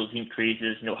drive those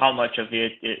increases? How much of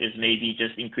it is maybe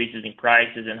just increases in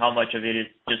prices, and how much of it is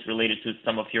just related to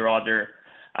some of your other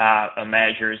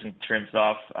measures in terms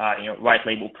of white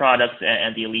label products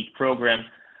and the elite program?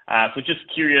 So just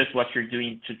curious what you're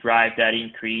doing to drive that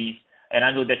increase. And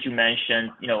I know that you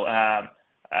mentioned 26%,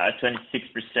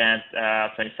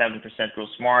 27% gross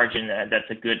margin, and that's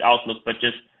a good outlook. But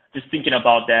just thinking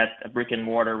about that brick and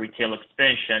mortar retail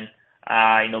expansion,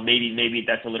 maybe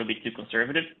that's a little bit too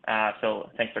conservative. So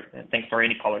thanks for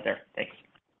any color there. Thanks.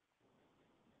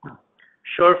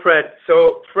 Sure, Fred.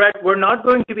 So, Fred, we're not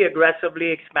going to be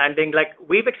aggressively expanding. Like,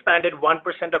 we've expanded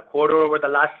 1% a quarter over the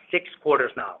last 6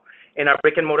 quarters now in our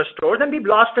brick and mortar stores, and we've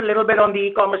lost a little bit on the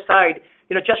e-commerce side,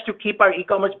 just to keep our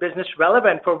e-commerce business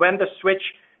relevant for when the switch,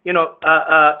 when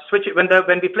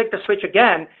we flick the switch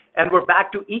again and we're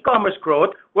back to e-commerce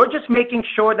growth. We're just making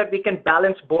sure that we can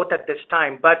balance both at this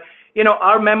time. But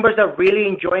our members are really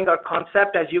enjoying our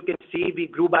concept. As you can see, we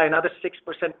grew by another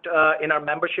 6% in our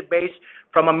membership base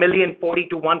from 1,040,000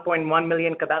 to 1.1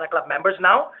 million Cabana Club members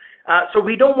now. So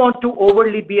we don't want to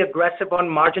overly be aggressive on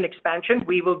margin expansion.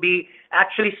 We will be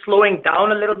actually slowing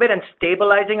down a little bit and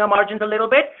stabilizing our margins a little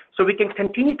bit so we can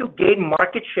continue to gain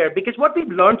market share. Because what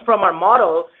we've learned from our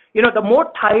model, the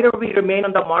more tighter we remain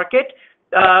on the market,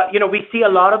 we see a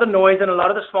lot of the noise and a lot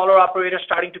of the smaller operators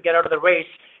starting to get out of the race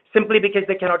simply because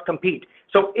they cannot compete.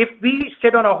 So if we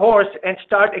sit on a horse and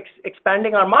start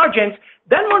expanding our margins,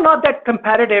 then we're not that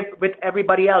competitive with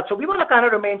everybody else. So we want to kind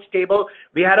of remain stable.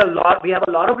 We have a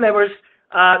lot of levers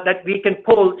that we can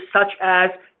pull, such as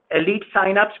elite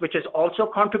signups, which is also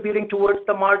contributing towards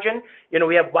the margin.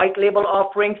 We have white label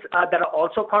offerings that are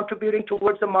also contributing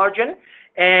towards the margin,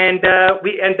 and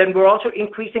then we're also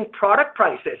increasing product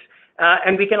prices.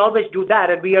 And we can always do that,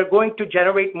 and we are going to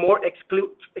generate more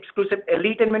exclusive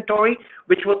elite inventory,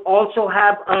 which will also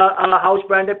have house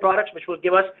branded products, which will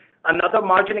give us another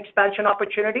margin expansion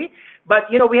opportunity. But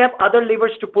we have other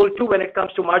levers to pull too when it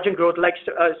comes to margin growth. Like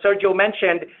Sergio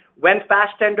mentioned, when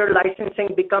fast tender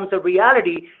licensing becomes a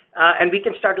reality, and we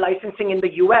can start licensing in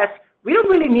the U.S., we don't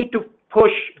really need to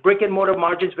push brick and mortar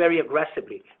margins very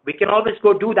aggressively. We can always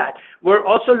go do that. We're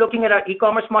also looking at our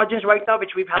e-commerce margins right now,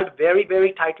 which we've held very,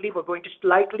 very tightly. We're going to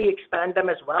slightly expand them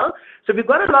as well. So we've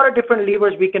got a lot of different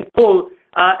levers we can pull,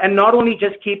 and not only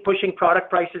just keep pushing product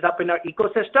prices up in our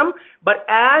ecosystem, but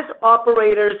as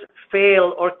operators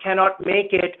fail or cannot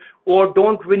make it or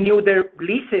don't renew their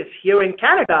leases here in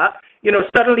Canada,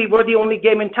 suddenly we're the only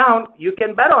game in town. You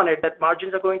can bet on it that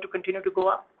margins are going to continue to go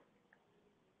up.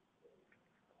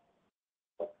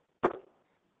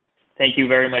 Thank you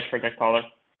very much for that caller.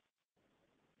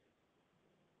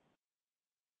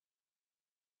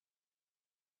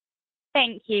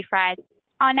 Thank you, Fred.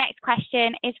 Our next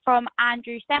question is from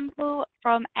Andrew Semple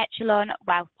from Echelon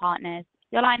Wealth Partners.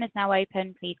 Your line is now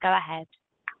open. Please go ahead.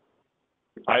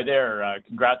 Hi there.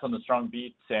 Congrats on the strong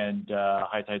beats and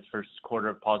High Tide's first quarter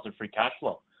of positive free cash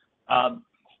flow.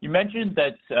 You mentioned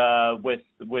that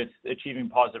with achieving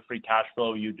positive free cash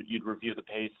flow, you'd review the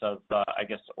pace of,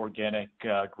 organic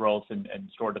growth and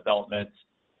store development.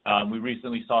 We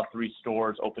recently saw 3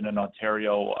 stores open in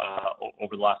Ontario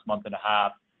over the last month and a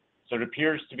half. So it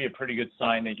appears to be a pretty good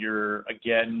sign that you're,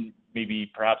 again, maybe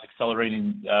perhaps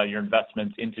accelerating your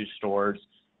investments into stores.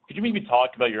 Could you maybe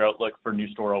talk about your outlook for new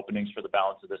store openings for the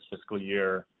balance of this fiscal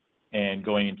year and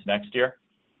going into next year?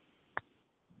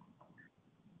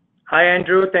 Hi,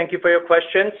 Andrew. Thank you for your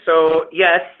question. So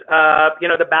yes,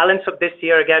 the balance of this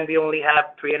year, again, we only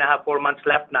have 3.5, 4 months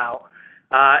left now.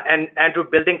 And Andrew,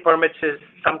 building permits is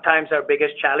sometimes our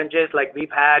biggest challenges. Like we've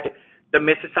had the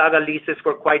Mississauga leases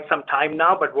for quite some time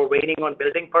now, but we're waiting on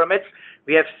building permits.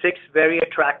 We have 6 very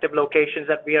attractive locations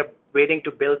that we are waiting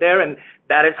to build there, and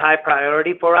that is high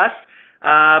priority for us.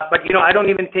 But I don't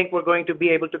even think we're going to be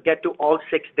able to get to all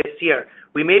 6 this year.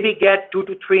 We maybe get 2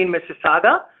 to 3 in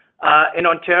Mississauga, in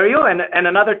Ontario, and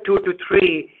another 2 to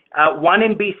 3, one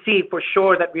in BC for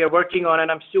sure that we are working on,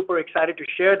 and I'm super excited to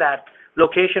share that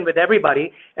location with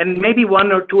everybody, and maybe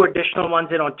 1 or 2 additional ones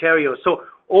in Ontario. So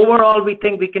overall, we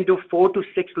think we can do 4 to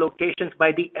 6 locations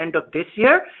by the end of this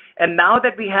year. And now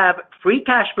that we have free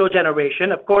cash flow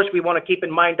generation, of course, we want to keep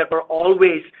in mind that we're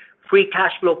always free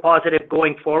cash flow positive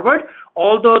going forward.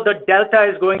 Although the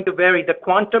delta is going to vary, the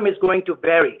quantum is going to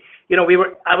vary.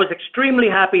 I was extremely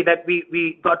happy that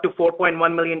we got to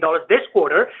 $4.1 million this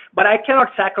quarter, but I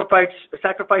cannot sacrifice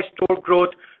store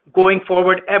growth going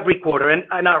forward every quarter.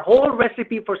 And our whole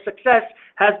recipe for success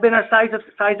has been our size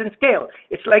and scale.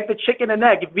 It's like the chicken and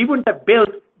egg. If we wouldn't have built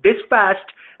this fast,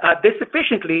 this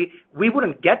efficiently, we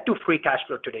wouldn't get to free cash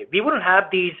flow today. We wouldn't have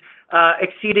these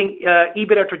exceeding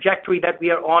EBITDA trajectory that we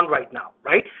are on right now,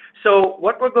 right? So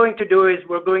what we're going to do is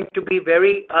we're going to be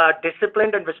very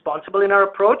disciplined and responsible in our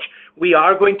approach. We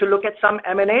are going to look at some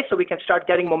M&A so we can start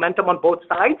getting momentum on both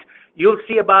sides. You'll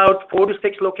see about 4 to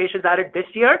 6 locations added this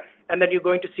year, and then you're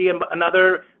going to see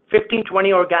another 15,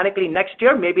 20 organically next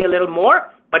year, maybe a little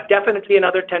more, but definitely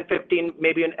another 10, 15,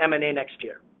 maybe an M&A next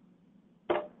year.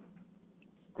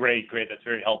 Great. That's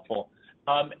very helpful.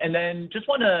 And then just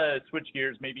want to switch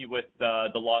gears maybe with the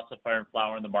loss of Fire &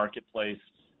 Flower in the marketplace.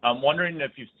 I'm wondering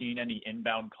if you've seen any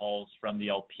inbound calls from the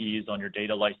LPs on your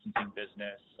data licensing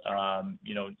business,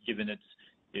 given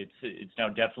it's now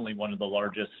definitely one of the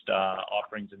largest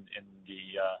offerings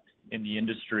in the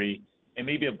industry. And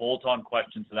maybe a bolt-on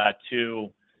question to that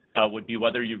too would be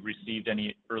whether you've received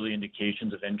any early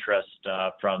indications of interest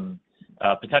from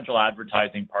potential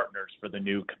advertising partners for the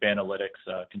new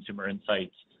Cabanalytics consumer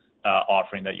insights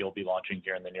offering that you'll be launching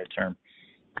here in the near term.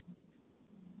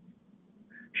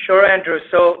 Sure, Andrew.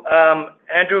 So,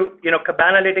 Andrew,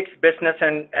 Cabanalytics business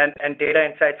and data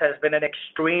insights has been an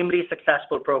extremely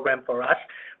successful program for us.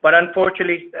 But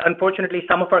unfortunately,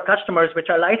 some of our customers, which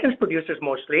are licensed producers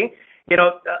mostly,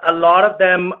 a lot of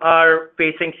them are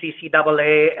facing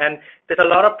CCAA, and there's a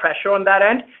lot of pressure on that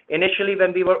end. Initially,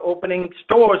 when we were opening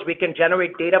stores, we can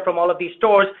generate data from all of these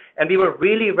stores, and we were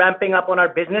really ramping up on our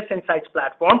business insights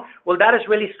platform. Well, that has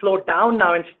really slowed down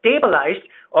now and stabilized,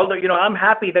 although, I'm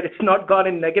happy that it's not gone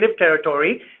in negative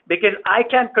territory because I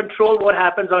can't control what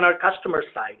happens on our customer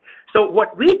side. So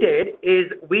what we did is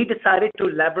we decided to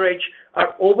leverage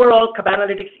our overall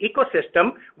Cabanalytics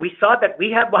ecosystem. We saw that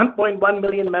we have 1.1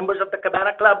 million members of the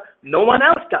Cabana Club. No one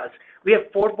else does. We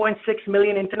have 4.6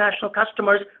 million international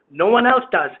customers. No one else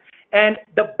does. And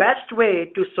the best way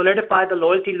to solidify the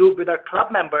loyalty loop with our club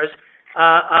members,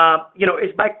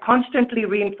 is by constantly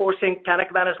reinforcing Canna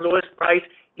Cabana's lowest price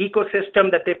ecosystem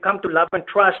that they've come to love and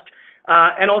trust,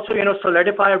 and also,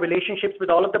 solidify our relationships with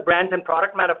all of the brands and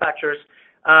product manufacturers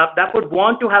that would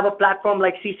want to have a platform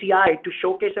like CCI to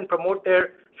showcase and promote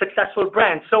their successful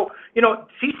brands. So,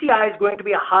 CCI is going to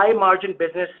be a high margin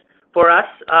business for us,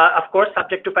 of course,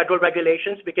 subject to federal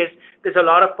regulations, because there's a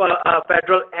lot of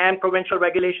federal and provincial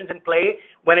regulations in play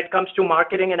when it comes to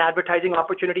marketing and advertising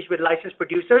opportunities with licensed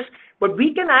producers. But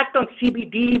we can act on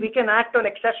CBD, we can act on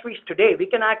accessories today, we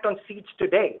can act on seeds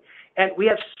today. And we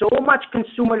have so much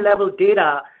consumer level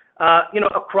data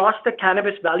across the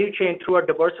cannabis value chain through our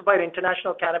diversified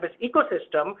international cannabis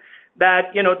ecosystem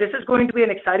that, this is going to be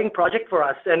an exciting project for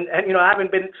us. And I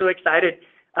haven't been so excited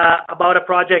about a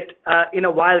project in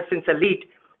a while since Elite.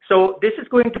 So this is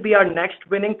going to be our next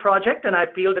winning project, and I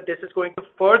feel that this is going to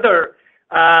further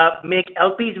make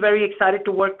LPs very excited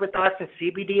to work with us, and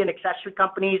CBD and accessory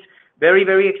companies very,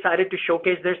 very excited to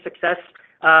showcase their success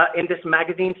in this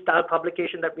magazine-style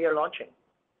publication that we are launching.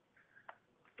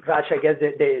 Raj, I guess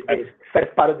the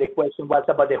first part of the question was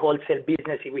about the wholesale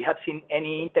business. If we have seen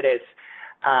any interest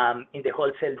in the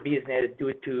wholesale business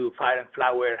due to Fire &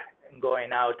 Flower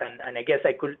going out, and I guess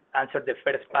I could answer the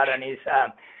first part, and is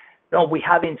no, we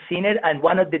haven't seen it. And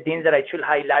one of the things that I should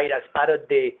highlight as part of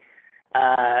the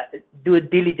due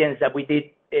diligence that we did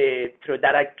through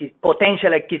that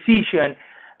potential acquisition,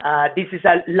 this is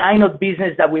a line of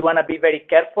business that we want to be very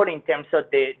careful in terms of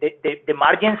the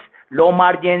margins, low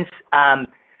margins,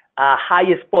 high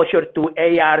exposure to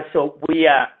AR. So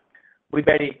we're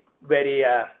very, very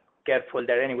careful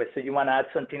there anyway. So you want to add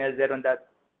something else there on that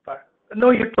part?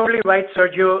 No, you're totally right,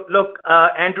 Sergio. Look,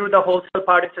 Andrew, the wholesale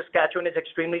part in Saskatchewan is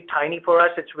extremely tiny for us.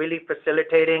 It's really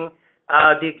facilitating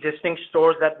the existing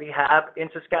stores that we have in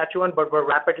Saskatchewan, but we're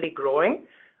rapidly growing.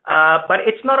 But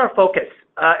it's not our focus,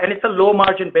 and it's a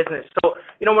low-margin business. So,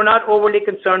 we're not overly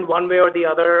concerned one way or the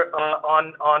other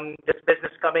on this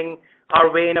business coming our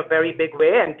way in a very big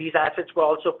way, and these assets were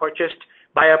also purchased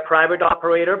by a private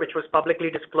operator, which was publicly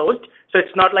disclosed. So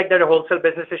it's not like their wholesale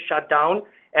business is shut down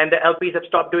and the LPs have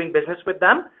stopped doing business with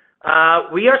them.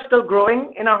 We are still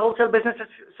growing in our wholesale business in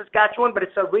Saskatchewan, but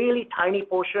it's a really tiny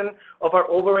portion of our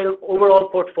overall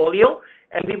portfolio.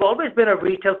 And we've always been a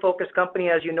retail-focused company,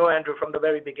 as you know, Andrew, from the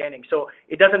very beginning. So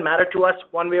it doesn't matter to us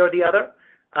one way or the other,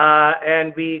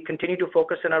 and we continue to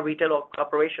focus on our retail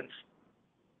operations.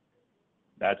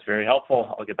 That's very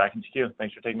helpful. I'll get back into queue.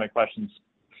 Thanks for taking my questions.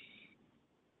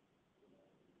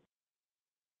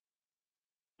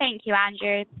 Thank you,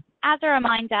 Andrew. As a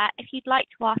reminder, if you'd like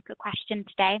to ask a question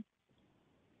today,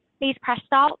 please press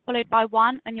star followed by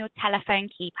 1 on your telephone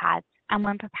keypad. And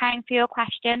when preparing for your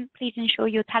question, please ensure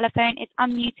your telephone is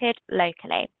unmuted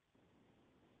locally.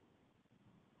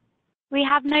 We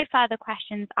have no further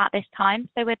questions at this time,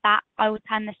 so with that, I will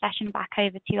turn the session back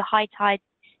over to High Tide's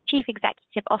Chief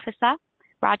Executive Officer,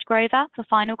 Raj Grover, for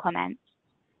final comments.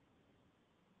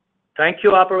 Thank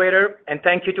you, operator, and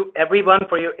thank you to everyone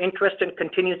for your interest and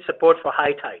continued support for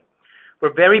High Tide.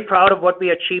 We're very proud of what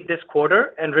we achieved this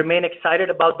quarter and remain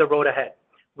excited about the road ahead.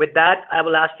 With that, I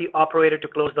will ask the operator to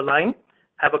close the line.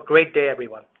 Have a great day,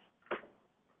 everyone.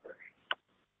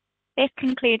 This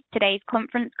concludes today's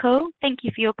conference call. Thank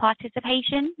you for your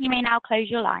participation. You may now close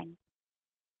your line.